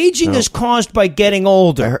 aging is caused by getting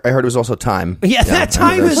older. I heard it was also time. Yeah, that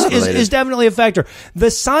time is definitely a factor. The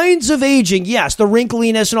signs of aging, yes, the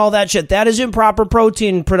wrinkliness and all that shit, that is improper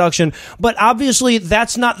protein production. But obviously,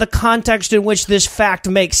 that's not the context in which this fact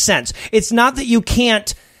makes sense. It's not that you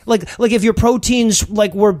can't, like if your proteins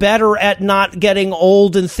like were better at not getting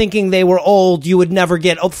old and thinking they were old, you would never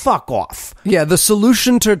get, fuck off. Yeah, the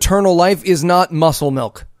solution to eternal life is not muscle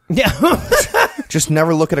milk. Yeah. Just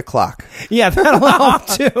never look at a clock. Yeah, that'll help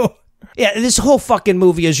too. Yeah, this whole fucking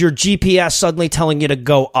movie is your GPS suddenly telling you to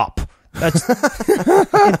go up. That's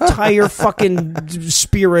the entire fucking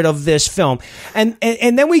spirit of this film. And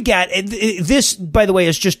then we get this, by the way,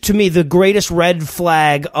 is just to me the greatest red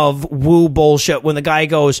flag of woo bullshit when the guy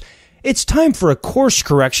goes, "It's time for a course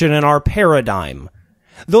correction in our paradigm."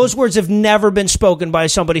 Those words have never been spoken by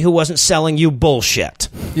somebody who wasn't selling you bullshit.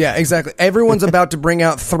 Yeah, exactly. Everyone's about to bring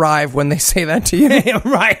out Thrive when they say that to you.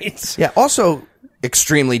 Right. Yeah, also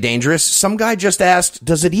extremely dangerous. Some guy just asked,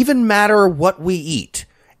 does it even matter what we eat?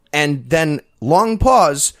 And then, long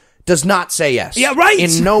pause, does not say yes. Yeah, right.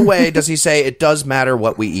 In no way does he say it does matter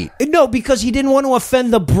what we eat. No, because he didn't want to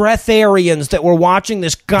offend the breatharians that were watching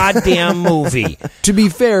this goddamn movie. To be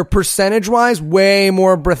fair, percentage-wise, way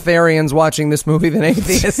more breatharians watching this movie than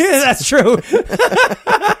atheists. Yeah, that's true.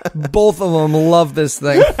 Both of them love this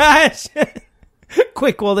thing.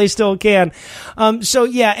 Quick while they still can. So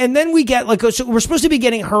yeah, and then we get so we're supposed to be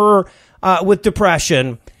getting her with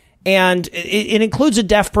depression. And it includes a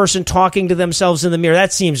deaf person talking to themselves in the mirror.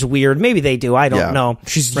 That seems weird. Maybe they do. I don't know.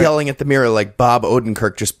 She's yelling at the mirror like Bob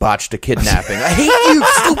Odenkirk just botched a kidnapping. I hate you,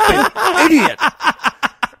 stupid idiot.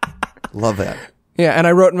 Love that. Yeah, and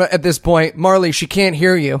I wrote at this point, Marlee, she can't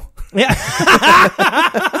hear you. Yeah.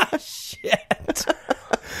 Shit.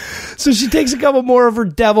 So she takes a couple more of her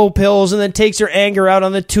devil pills and then takes her anger out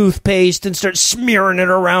on the toothpaste and starts smearing it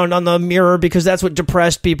around on the mirror because that's what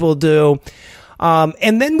depressed people do.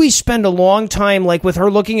 And then we spend a long time, like, with her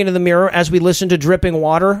looking into the mirror as we listen to dripping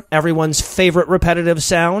water, everyone's favorite repetitive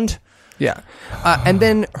sound. Yeah. And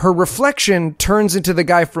then her reflection turns into the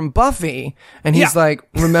guy from Buffy, and he's like,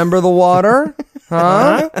 remember the water?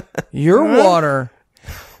 Huh? Your water.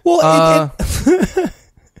 Well,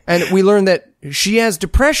 and we learn that she has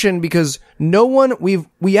depression because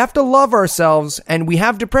we have to love ourselves, and we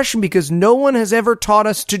have depression because no one has ever taught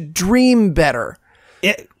us to dream better.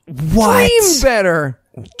 What? Dream better.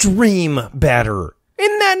 Dream better.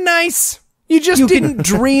 Isn't that nice? You just didn't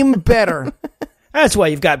dream better. That's why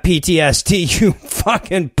you've got PTSD, you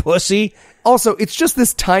fucking pussy. Also, it's just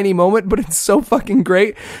this tiny moment, but it's so fucking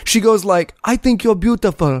great. She goes like, I think you're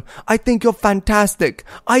beautiful. I think you're fantastic.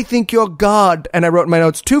 I think you're God. And I wrote in my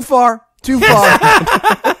notes, too far. Too far.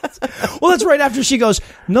 Well, that's right after she goes,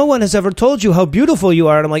 no one has ever told you how beautiful you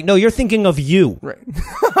are. And I'm like, no, you're thinking of you. Right.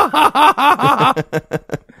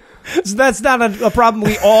 So that's not a problem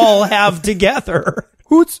we all have together.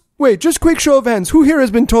 Wait, just quick show of hands. Who here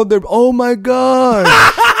has been told their... Oh, my God.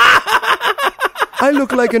 I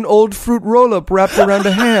look like an old fruit roll-up wrapped around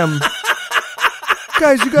a ham.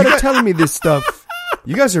 Guys, you gotta tell me this stuff.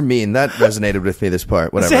 You guys are mean. That resonated with me, this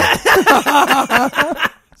part. Whatever.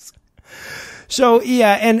 So,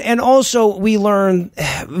 yeah, and also we learn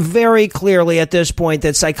very clearly at this point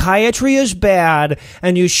that psychiatry is bad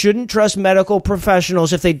and you shouldn't trust medical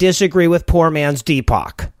professionals if they disagree with poor man's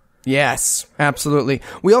Deepak. Yes, absolutely.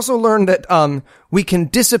 We also learned that we can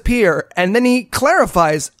disappear, and then he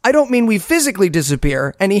clarifies, I don't mean we physically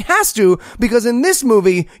disappear, and he has to, because in this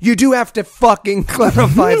movie, you do have to fucking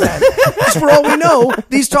clarify that. Because for all we know,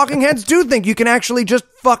 these talking heads do think you can actually just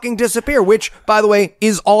fucking disappear, which, by the way,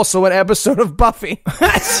 is also an episode of Buffy.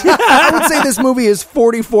 I would say this movie is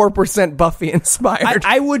 44% Buffy inspired.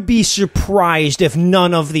 I would be surprised if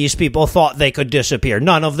none of these people thought they could disappear.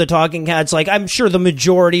 None of the talking heads. Like, I'm sure the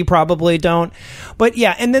majority probably don't. But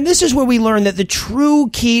yeah, and then this is where we learn that the true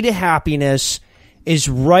key to happiness is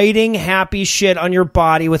writing happy shit on your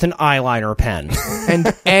body with an eyeliner pen.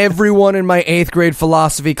 And everyone in my 8th grade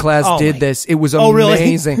philosophy class did this. It was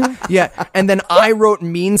amazing. Really? Yeah. And then I wrote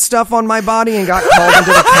mean stuff on my body and got called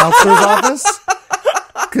into the counselor's office.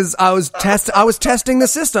 Because I was testing the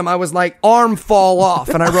system. I was like, arm fall off.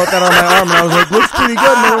 And I wrote that on my arm and I was like, looks pretty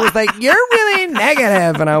good. And then it was like, you're really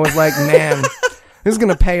negative. And I was like, man, this is going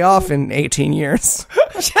to pay off in 18 years.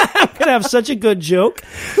 I'm going to have such a good joke.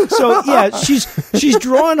 So, yeah, she's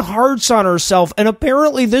drawing hearts on herself, and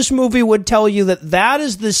apparently this movie would tell you that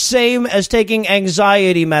is the same as taking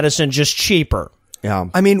anxiety medicine, just cheaper. Yeah.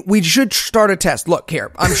 I mean, we should start a test. Look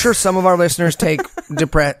here. I'm sure some of our listeners take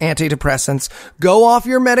antidepressants. Go off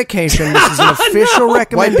your medication. This is an official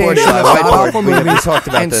recommendation of awful movies.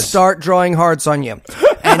 And start drawing hearts on you.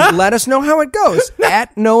 And let us know how it goes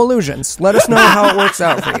at No Illusions. Let us know how it works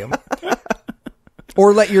out for you.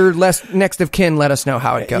 Or let your next of kin let us know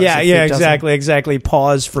how it goes. Yeah, exactly.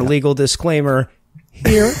 Pause for legal disclaimer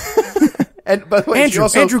here. And by the way,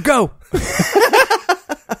 Andrew, go.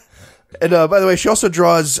 And by the way, she also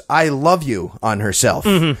draws "I love you" on herself,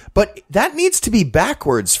 but that needs to be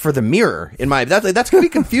backwards for the mirror. That's going to be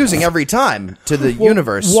confusing every time to the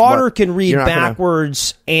universe. Water can read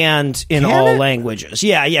backwards and in all languages.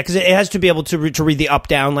 Yeah, because it has to be able to read the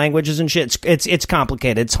up-down languages and shit. It's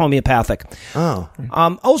complicated. It's homeopathic. Oh.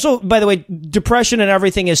 Also, by the way, depression and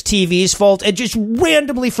everything is TV's fault. It just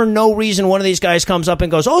randomly, for no reason, one of these guys comes up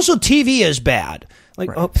and goes, "Also, TV is bad." Like,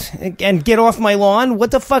 and get off my lawn.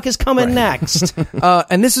 What the fuck is coming next?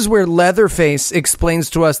 And this is where Leatherface explains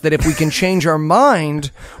to us that if we can change our mind,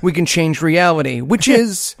 we can change reality, which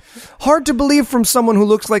is hard to believe from someone who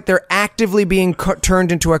looks like they're actively being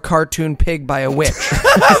turned into a cartoon pig by a witch.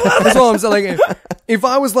 That's all I'm saying. Like, if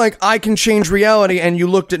I was like, I can change reality, and you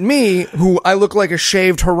looked at me, who I look like a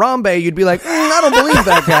shaved Harambe, you'd be like, I don't believe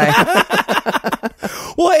that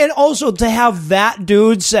guy. Well, and also to have that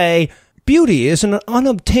dude say, beauty is an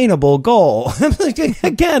unobtainable goal.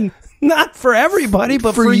 Again, not for everybody,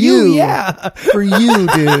 but for you, yeah. For you,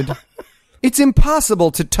 dude. It's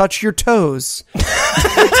impossible to touch your toes.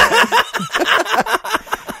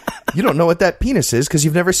 You don't know what that penis is because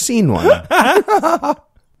you've never seen one.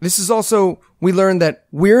 This is also, we learned that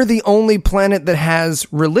we're the only planet that has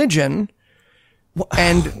religion,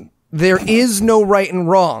 and there is no right and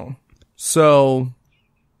wrong. So,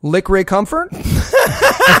 lick Ray Comfort?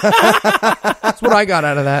 That's what I got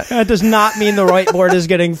out of that. That does not mean the right board is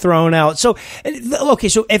getting thrown out. So, okay,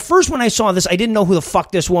 so at first when I saw this, I didn't know who the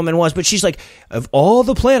fuck this woman was, but she's like, of all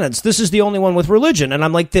the planets, this is the only one with religion. And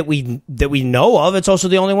I'm like, that we know of, it's also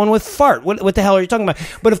the only one with fart. What the hell are you talking about?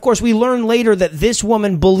 But of course, we learn later that this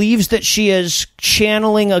woman believes that she is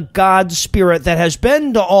channeling a god spirit that has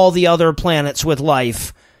been to all the other planets with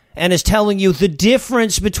life, and is telling you the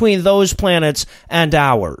difference between those planets and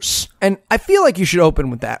ours. And I feel like you should open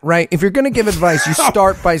with that, right? If you're going to give advice, you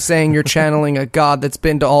start by saying you're channeling a god that's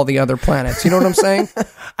been to all the other planets. You know what I'm saying?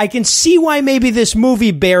 I can see why maybe this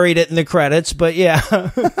movie buried it in the credits, but yeah.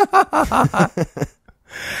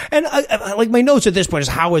 And like my notes at this point is,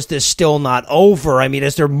 how is this still not over? I mean,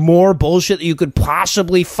 is there more bullshit that you could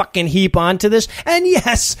possibly fucking heap onto this? And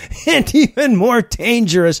yes, and even more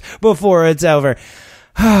dangerous before it's over.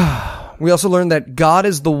 We also learned that God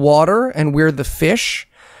is the water and we're the fish.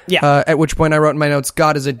 Yeah. At which point I wrote in my notes,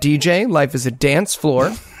 God is a DJ, life is a dance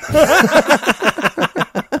floor.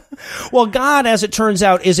 Well, God, as it turns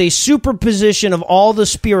out, is a superposition of all the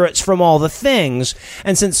spirits from all the things.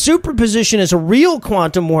 And since superposition is a real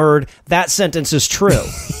quantum word, that sentence is true.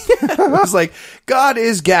 It's like, God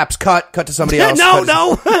is gaps. Cut to somebody else.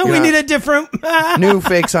 No. We need a different... new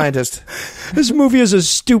fake scientist. This movie is a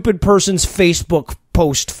stupid person's Facebook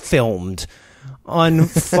post filmed.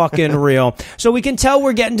 Unfucking real. So we can tell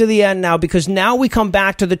we're getting to the end now, because now we come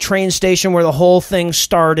back to the train station where the whole thing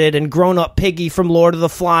started, and grown-up Piggy from Lord of the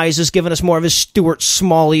Flies is giving us more of his Stuart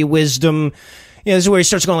Smalley wisdom. You know, this is where he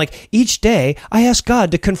starts going like, each day I ask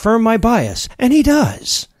God to confirm my bias, and he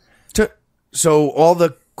does. So all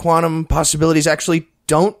the quantum possibilities actually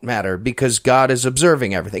don't matter because God is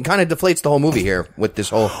observing everything. Kind of deflates the whole movie here with this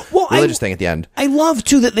whole religious thing at the end. I love,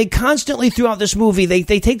 too, that they constantly, throughout this movie, they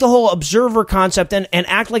take the whole observer concept and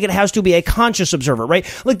act like it has to be a conscious observer, right?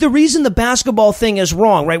 Like, the reason the basketball thing is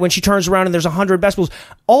wrong, right, when she turns around and there's 100 basketballs,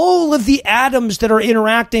 all of the atoms that are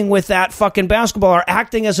interacting with that fucking basketball are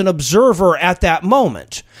acting as an observer at that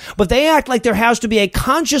moment. But they act like there has to be a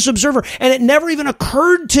conscious observer, and it never even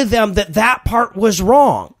occurred to them that that part was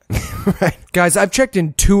wrong. Right. Guys, I've checked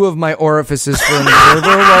in 2 of my orifices for an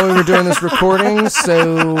observer while we were doing this recording,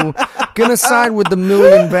 so gonna side with the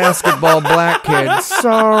million basketball black kids.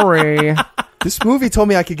 Sorry. This movie told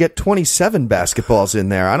me I could get 27 basketballs in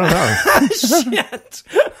there. I don't know. Shit.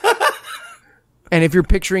 And if you're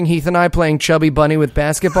picturing Heath and I playing Chubby Bunny with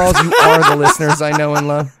basketballs, you are the listeners I know and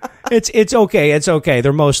love. It's okay. It's okay.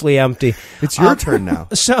 They're mostly empty. It's your turn now.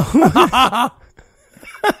 So I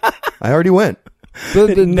already went.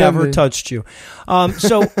 It never touched you.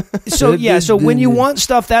 So when you want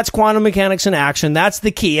stuff, that's quantum mechanics in action. That's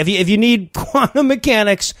the key. If you need quantum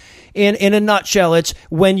mechanics in a nutshell, it's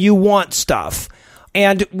when you want stuff.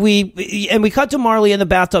 And we cut to Marley in the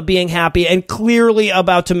bathtub being happy and clearly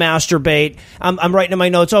about to masturbate. I'm writing in my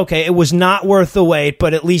notes, okay, it was not worth the wait,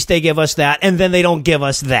 but at least they give us that, and then they don't give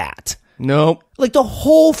us that. Nope. Like, the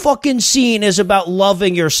whole fucking scene is about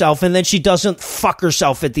loving yourself, and then she doesn't fuck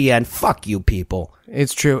herself at the end. Fuck you, people.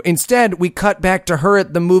 It's true. Instead, we cut back to her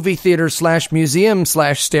at the movie theater / museum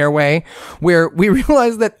 / stairway, where we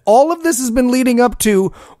realize that all of this has been leading up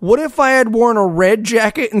to, what if I had worn a red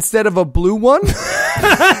jacket instead of a blue one?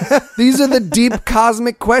 These are the deep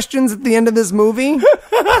cosmic questions at the end of this movie.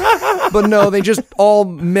 But no, they just all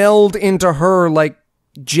meld into her like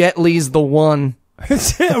Jet Li's the one.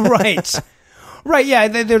 Right,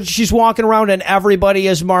 yeah, she's walking around and everybody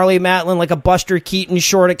is Marlee Matlin, like a Buster Keaton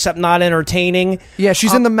short, except not entertaining. Yeah,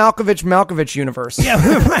 she's in the Malkovich universe. Yeah,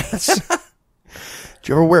 right.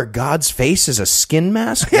 Do you ever wear God's face as a skin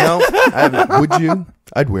mask? No, I haven't. Would you?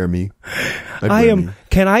 I'd wear me.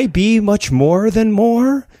 Can I be much more than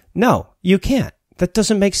more? No, you can't. That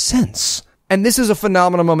doesn't make sense. And this is a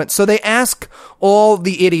phenomenal moment. So they ask all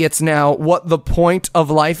the idiots now what the point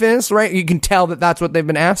of life is, right? You can tell that that's what they've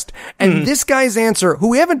been asked. And this guy's answer, who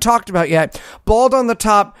we haven't talked about yet, bald on the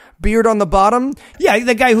top, beard on the bottom. Yeah,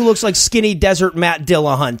 the guy who looks like skinny desert Matt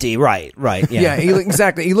Dillahunty. Right, yeah. Yeah,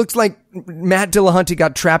 exactly. He looks like Matt Dillahunty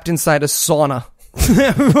got trapped inside a sauna.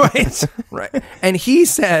 Right. And he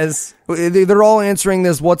says, they're all answering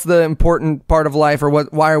this, what's the important part of life, or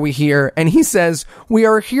why are we here? And he says, we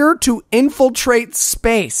are here to infiltrate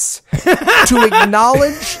space, to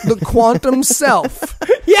acknowledge the quantum self.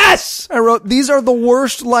 Yes! I wrote, these are the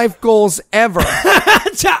worst life goals ever.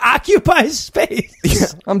 To occupy space. Yeah,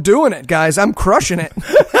 I'm doing it, guys. I'm crushing it.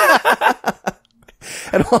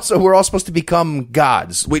 And also, we're all supposed to become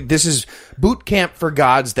gods. This is boot camp for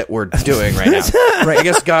gods that we're doing right now. Right? I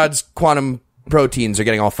guess God's quantum proteins are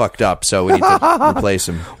getting all fucked up, so we need to replace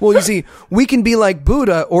them. Well, you see, we can be like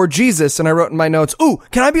Buddha or Jesus, and I wrote in my notes, ooh,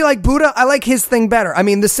 can I be like Buddha? I like his thing better. I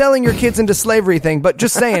mean, the selling your kids into slavery thing, but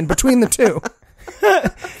just saying, between the two.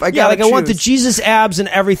 I want the Jesus abs and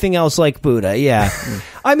everything else like Buddha. Yeah.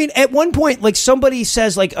 I mean, at one point, like, somebody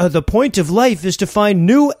says, like, the point of life is to find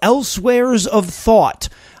new elsewheres of thought.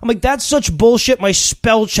 I'm like, that's such bullshit. My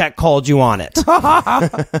spell check called you on it.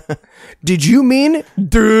 Did you mean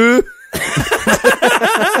duh?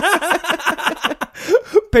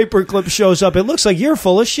 Paperclip shows up. It looks like you're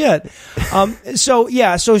full of shit. So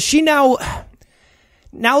she now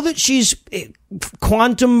that she's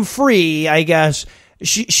quantum free, I guess,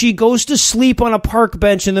 she goes to sleep on a park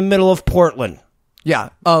bench in the middle of Portland. Yeah.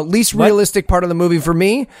 Least realistic part of the movie for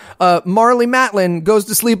me. Marlee Matlin goes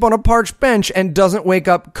to sleep on a park bench and doesn't wake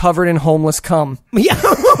up covered in homeless cum. Yeah.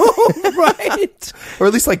 Right. Or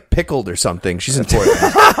at least like pickled or something. She's in Portland.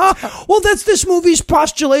 Well, that's this movie's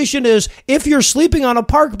postulation is, if you're sleeping on a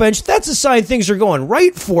park bench, that's a sign things are going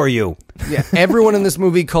right for you. Yeah. Everyone in this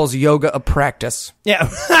movie calls yoga a practice. Yeah.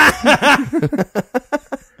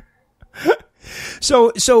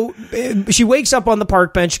 So she wakes up on the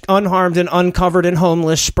park bench, unharmed and uncovered in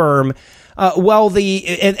homeless sperm.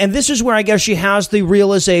 And this is where I guess she has the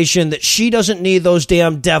realization that she doesn't need those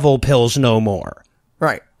damn devil pills no more.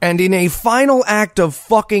 Right. And in a final act of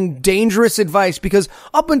fucking dangerous advice, because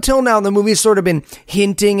up until now, the movie's sort of been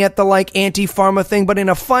hinting at the, like, anti-pharma thing, but in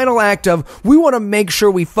a final act of, we want to make sure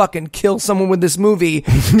we fucking kill someone with this movie,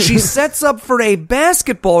 she sets up for a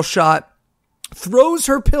basketball shot, throws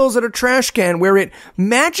her pills at a trash can where it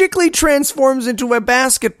magically transforms into a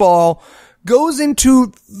basketball, goes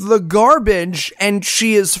into the garbage and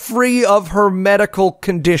she is free of her medical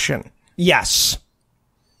condition. Yes.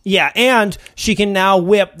 Yeah, and she can now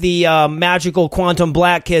whip the magical quantum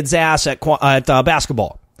black kid's ass at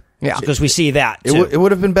basketball. Yeah. Because we see that, too. It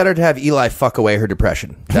would have been better to have Eli fuck away her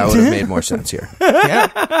depression. That would have made more sense here.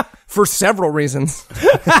 Yeah. For several reasons.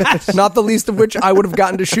 Not the least of which I would have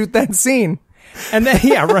gotten to shoot that scene. And then,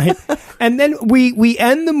 yeah, right. And then we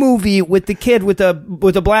end the movie with the kid, with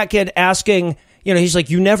the black kid asking, he's like,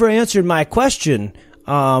 you never answered my question.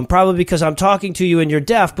 Probably because I'm talking to you and you're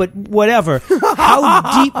deaf, but whatever.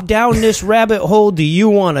 How deep down this rabbit hole do you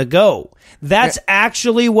want to go? That's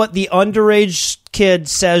actually what the underage kid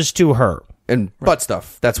says to her. And butt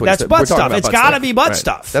stuff. That's butt stuff. It's got to be butt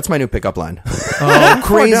stuff. That's my new pickup line. Oh,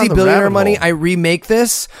 crazy billionaire money. I remake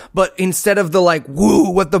this, but instead of the woo,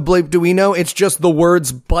 what the bleep do we know? It's just the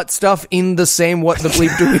words butt stuff in the same what the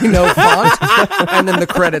bleep do we know font. And then the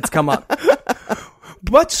credits come up.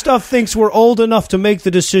 Butt stuff thinks we're old enough to make the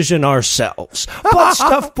decision ourselves. Butt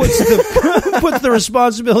stuff puts the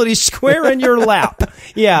responsibility square in your lap.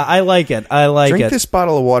 Yeah, I like it. Drink this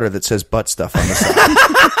bottle of water that says butt stuff on the side.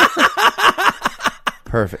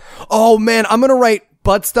 Perfect. Oh, man, I'm going to write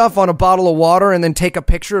butt stuff on a bottle of water and then take a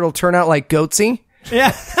picture. It'll turn out like goatsy.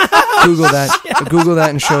 Yeah. Google that. Yeah. Google that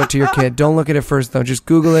and show it to your kid. Don't look at it first, though. Just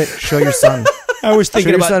Google it. Show your son. I was thinking show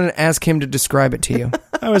your about son and ask him to describe it to you.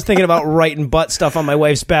 I was thinking about writing butt stuff on my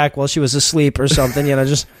wife's back while she was asleep or something.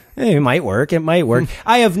 It might work. It might work.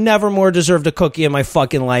 I have never more deserved a cookie in my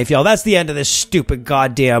fucking life, y'all. That's the end of this stupid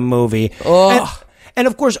goddamn movie. And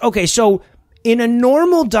of course, okay, so in a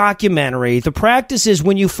normal documentary, the practice is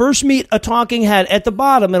when you first meet a talking head at the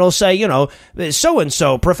bottom, it'll say,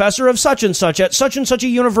 so-and-so, professor of such and such at such and such a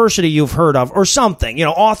university you've heard of, or something,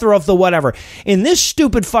 author of the whatever. In this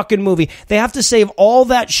stupid fucking movie, they have to save all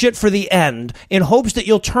that shit for the end in hopes that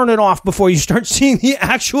you'll turn it off before you start seeing the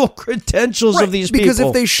actual credentials of these people. Because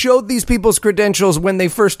if they showed these people's credentials when they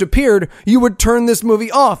first appeared, you would turn this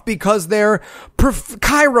movie off because they're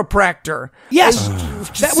chiropractor. Yes.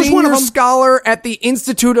 That was one of them. Scholar at the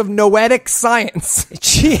Institute of Noetic Science.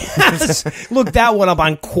 Yes. Look that one up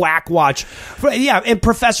on Quack Watch. Yeah, and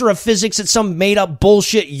professor of physics at some made-up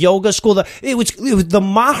bullshit yoga school. It was the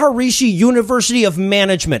Maharishi University of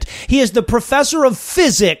Management. He is the professor of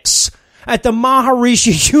physics at the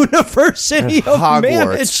Maharishi University of Hogwarts.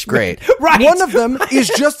 Management. Great. Right. One of them is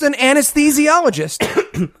just an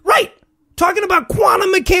anesthesiologist. Right. Talking about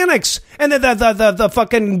quantum mechanics. And the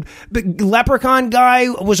fucking leprechaun guy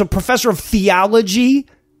was a professor of theology.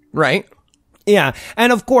 Right. Yeah.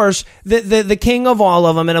 And of course, the king of all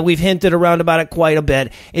of them, and we've hinted around about it quite a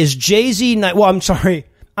bit, is Jay-Z Knight. Well,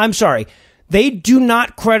 I'm sorry. They do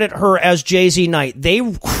not credit her as Jay-Z Knight. They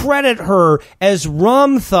credit her as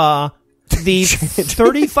Ramtha, the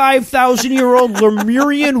 35,000-year-old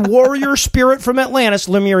Lemurian warrior spirit from Atlantis.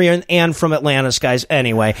 Lemurian and from Atlantis, guys.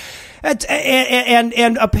 Anyway.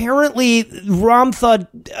 And apparently Ramtha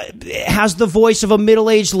has the voice of a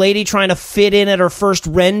middle-aged lady trying to fit in at her first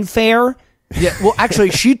Ren fair. Yeah, well, actually,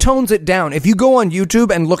 she tones it down. If you go on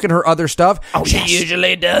YouTube and look at her other stuff, she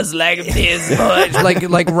usually does like this much.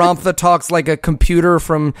 like Ramtha talks like a computer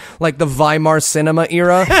from like the Weimar cinema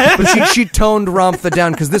era. But she toned Ramtha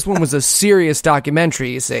down because this one was a serious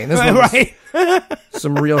documentary, you see. This one was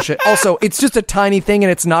some real shit. Also, it's just a tiny thing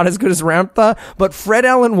and it's not as good as Ramtha, but Fred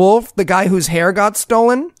Allen Wolf, the guy whose hair got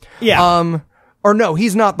stolen. Yeah. Or no,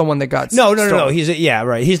 he's not the one that got stolen. No. He's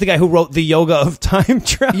the guy who wrote The Yoga of Time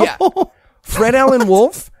Travel. Yeah. Fred Allen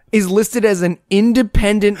Wolf is listed as an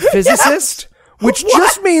independent physicist, which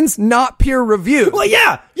just means not peer reviewed. Well,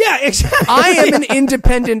 yeah, exactly. I am an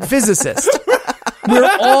independent physicist. We're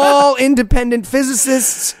all independent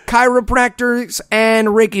physicists, chiropractors, and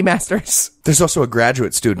Reiki masters. There's also a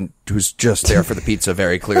graduate student who's just there for the pizza,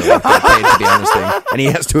 very clearly. Got paid to be on this thing. And he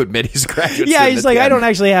has to admit he's a graduate student. Yeah, he's like, I don't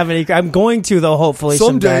actually have any. I'm going to, though, hopefully.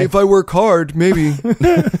 Someday, if I work hard, maybe.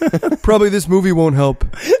 Probably this movie won't help.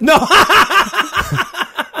 No.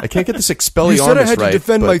 I can't get this Expelliarmus right. You said I had to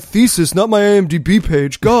defend my thesis, not my IMDb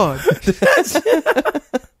page. God.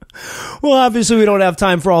 Well, obviously, we don't have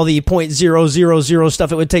time for all the .000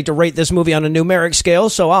 stuff it would take to rate this movie on a numeric scale,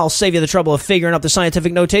 so I'll save you the trouble of figuring out the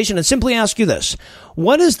scientific notation and simply ask you this.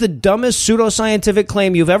 What is the dumbest pseudoscientific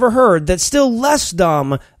claim you've ever heard that's still less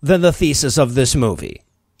dumb than the thesis of this movie?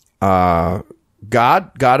 God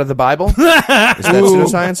of the Bible? Is that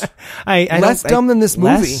pseudoscience? Less dumb than this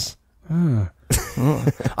movie. I'm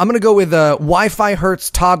going to go with Wi-Fi hurts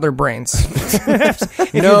toddler brains.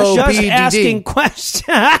 If no you're just BDD. asking questions.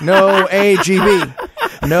 No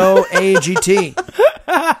AGB. No AGT.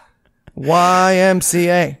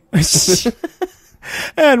 YMCA.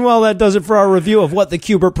 And well, that does it for our review of What the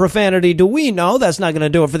Cubert Profanity Do We Know. That's not going to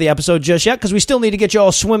do it for the episode just yet, because we still need to get you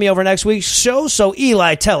all swimmy over next week's show. So,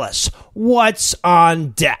 Eli, tell us, what's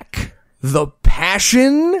on deck? The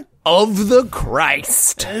Passion of the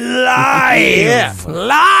Christ. Live!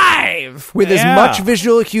 Live! With as much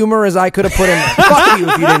visual humor as I could have put in there. Fuck you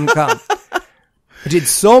if you didn't come. I did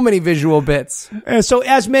so many visual bits. So,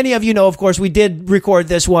 as many of you know, of course, we did record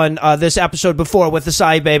this one, this episode before with the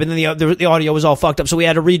side babe, and then the audio was all fucked up, so we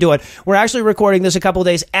had to redo it. We're actually recording this a couple of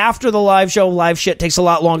days after the live show. Live shit takes a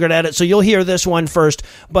lot longer to edit, so you'll hear this one first.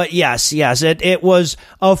 But yes, it was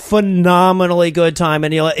a phenomenally good time,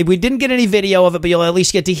 and we didn't get any video of it, but you'll at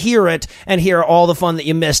least get to hear it and hear all the fun that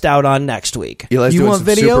you missed out on next week. You want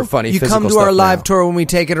video? Super funny you come to our live tour when we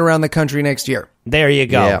take it around the country next year. There you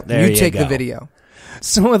go. Yeah. There you take the video.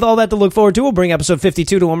 So with all that to look forward to, we'll bring episode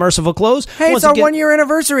 52 to a merciful close. Hey, it's our 1 year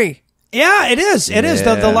anniversary. Yeah, it is. It is.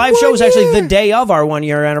 The live show is actually the day of our 1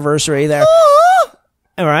 year anniversary there.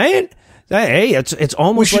 All right. Hey, it's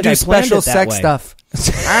almost like I planned special it that sex way. stuff.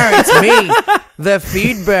 It's me, the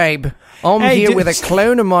feed babe. I'm here with a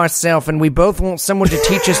clone of myself, and we both want someone to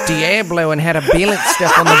teach us Diablo and how to balance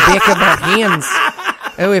stuff on the back of our hands.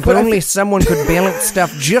 Oh, if only someone could balance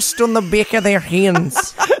stuff just on the back of their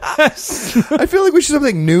hands. I feel like we should have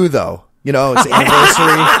something new, though. You know, it's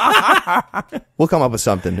anniversary. We'll come up with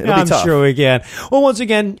something. It'll be tough. I'm sure we can. Well, once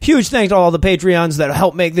again, huge thanks to all the Patreons that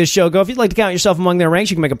help make this show go. If you'd like to count yourself among their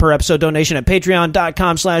ranks, you can make a per-episode donation at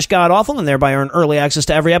patreon.com/godawful and thereby earn early access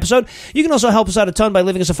to every episode. You can also help us out a ton by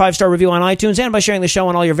leaving us a 5-star review on iTunes and by sharing the show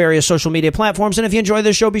on all your various social media platforms. And if you enjoy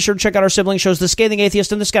this show, be sure to check out our sibling shows, The Scathing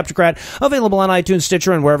Atheist and The Skeptocrat, available on iTunes,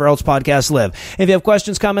 Stitcher, and wherever else podcasts live. If you have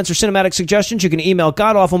questions, comments, or cinematic suggestions, you can email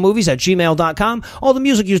godawfulmovies@gmail.com. All the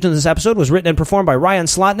music used in this episode was written and performed by Ryan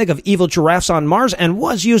Slotnick of Evil Giraffes on Mars and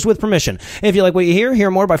was used with permission. If you like what you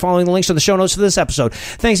hear more by following the links to the show notes for this episode.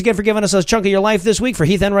 Thanks again for giving us a chunk of your life this week. For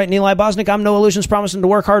Heath Enright and Eli Bosnick, I'm No Illusions, promising to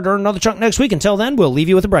work hard to earn another chunk next week. Until then, we'll leave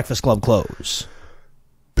you with the Breakfast Club close.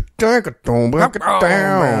 Diarrhea.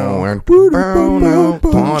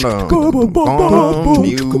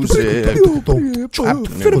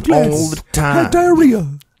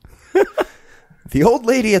 The old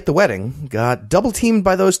lady at the wedding got double-teamed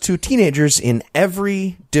by those two teenagers in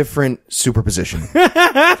every different superposition.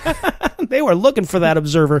 They were looking for that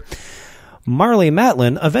observer. Marlee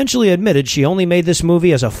Matlin eventually admitted she only made this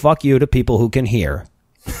movie as a fuck you to people who can hear.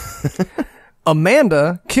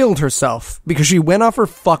 Amanda killed herself because she went off her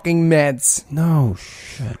fucking meds. No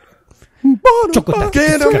shit. Get up,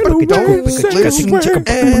 don't listen to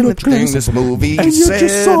anything this movie And you just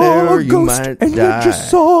said saw or a you ghost. might And die. you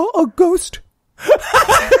just saw a ghost.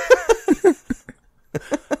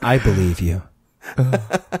 I believe you.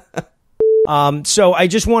 So I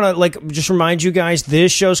just want to just remind you guys,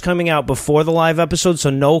 this show's coming out before the live episode, so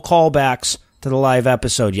no callbacks to the live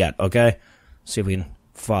episode yet. Okay, see if we can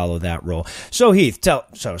follow that rule. So Heath,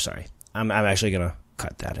 sorry, I'm actually gonna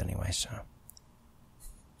cut that anyway. So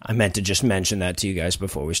I meant to just mention that to you guys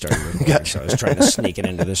before we started recording. Gotcha. So I was trying to sneak it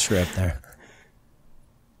into the script there.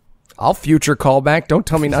 I'll future callback. Don't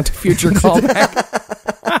tell me not to future callback.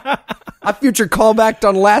 I future callbacked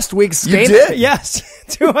on last week's You Skater. did? Yes,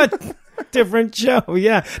 to a different show.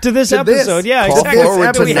 Yeah, to this To this. episode. Yeah, Call exactly.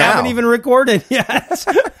 forward to We now. haven't even recorded yet.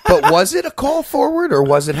 But was it a call forward or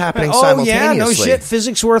was it happening Oh simultaneously? yeah, no shit.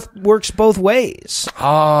 Physics works both ways. Oh,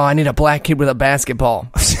 I need a black kid with a basketball.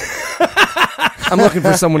 I'm looking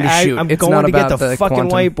for someone to shoot. I'm It's going not to about get the fucking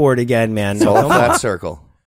quantum. whiteboard again, man. It's all No, a flat circle.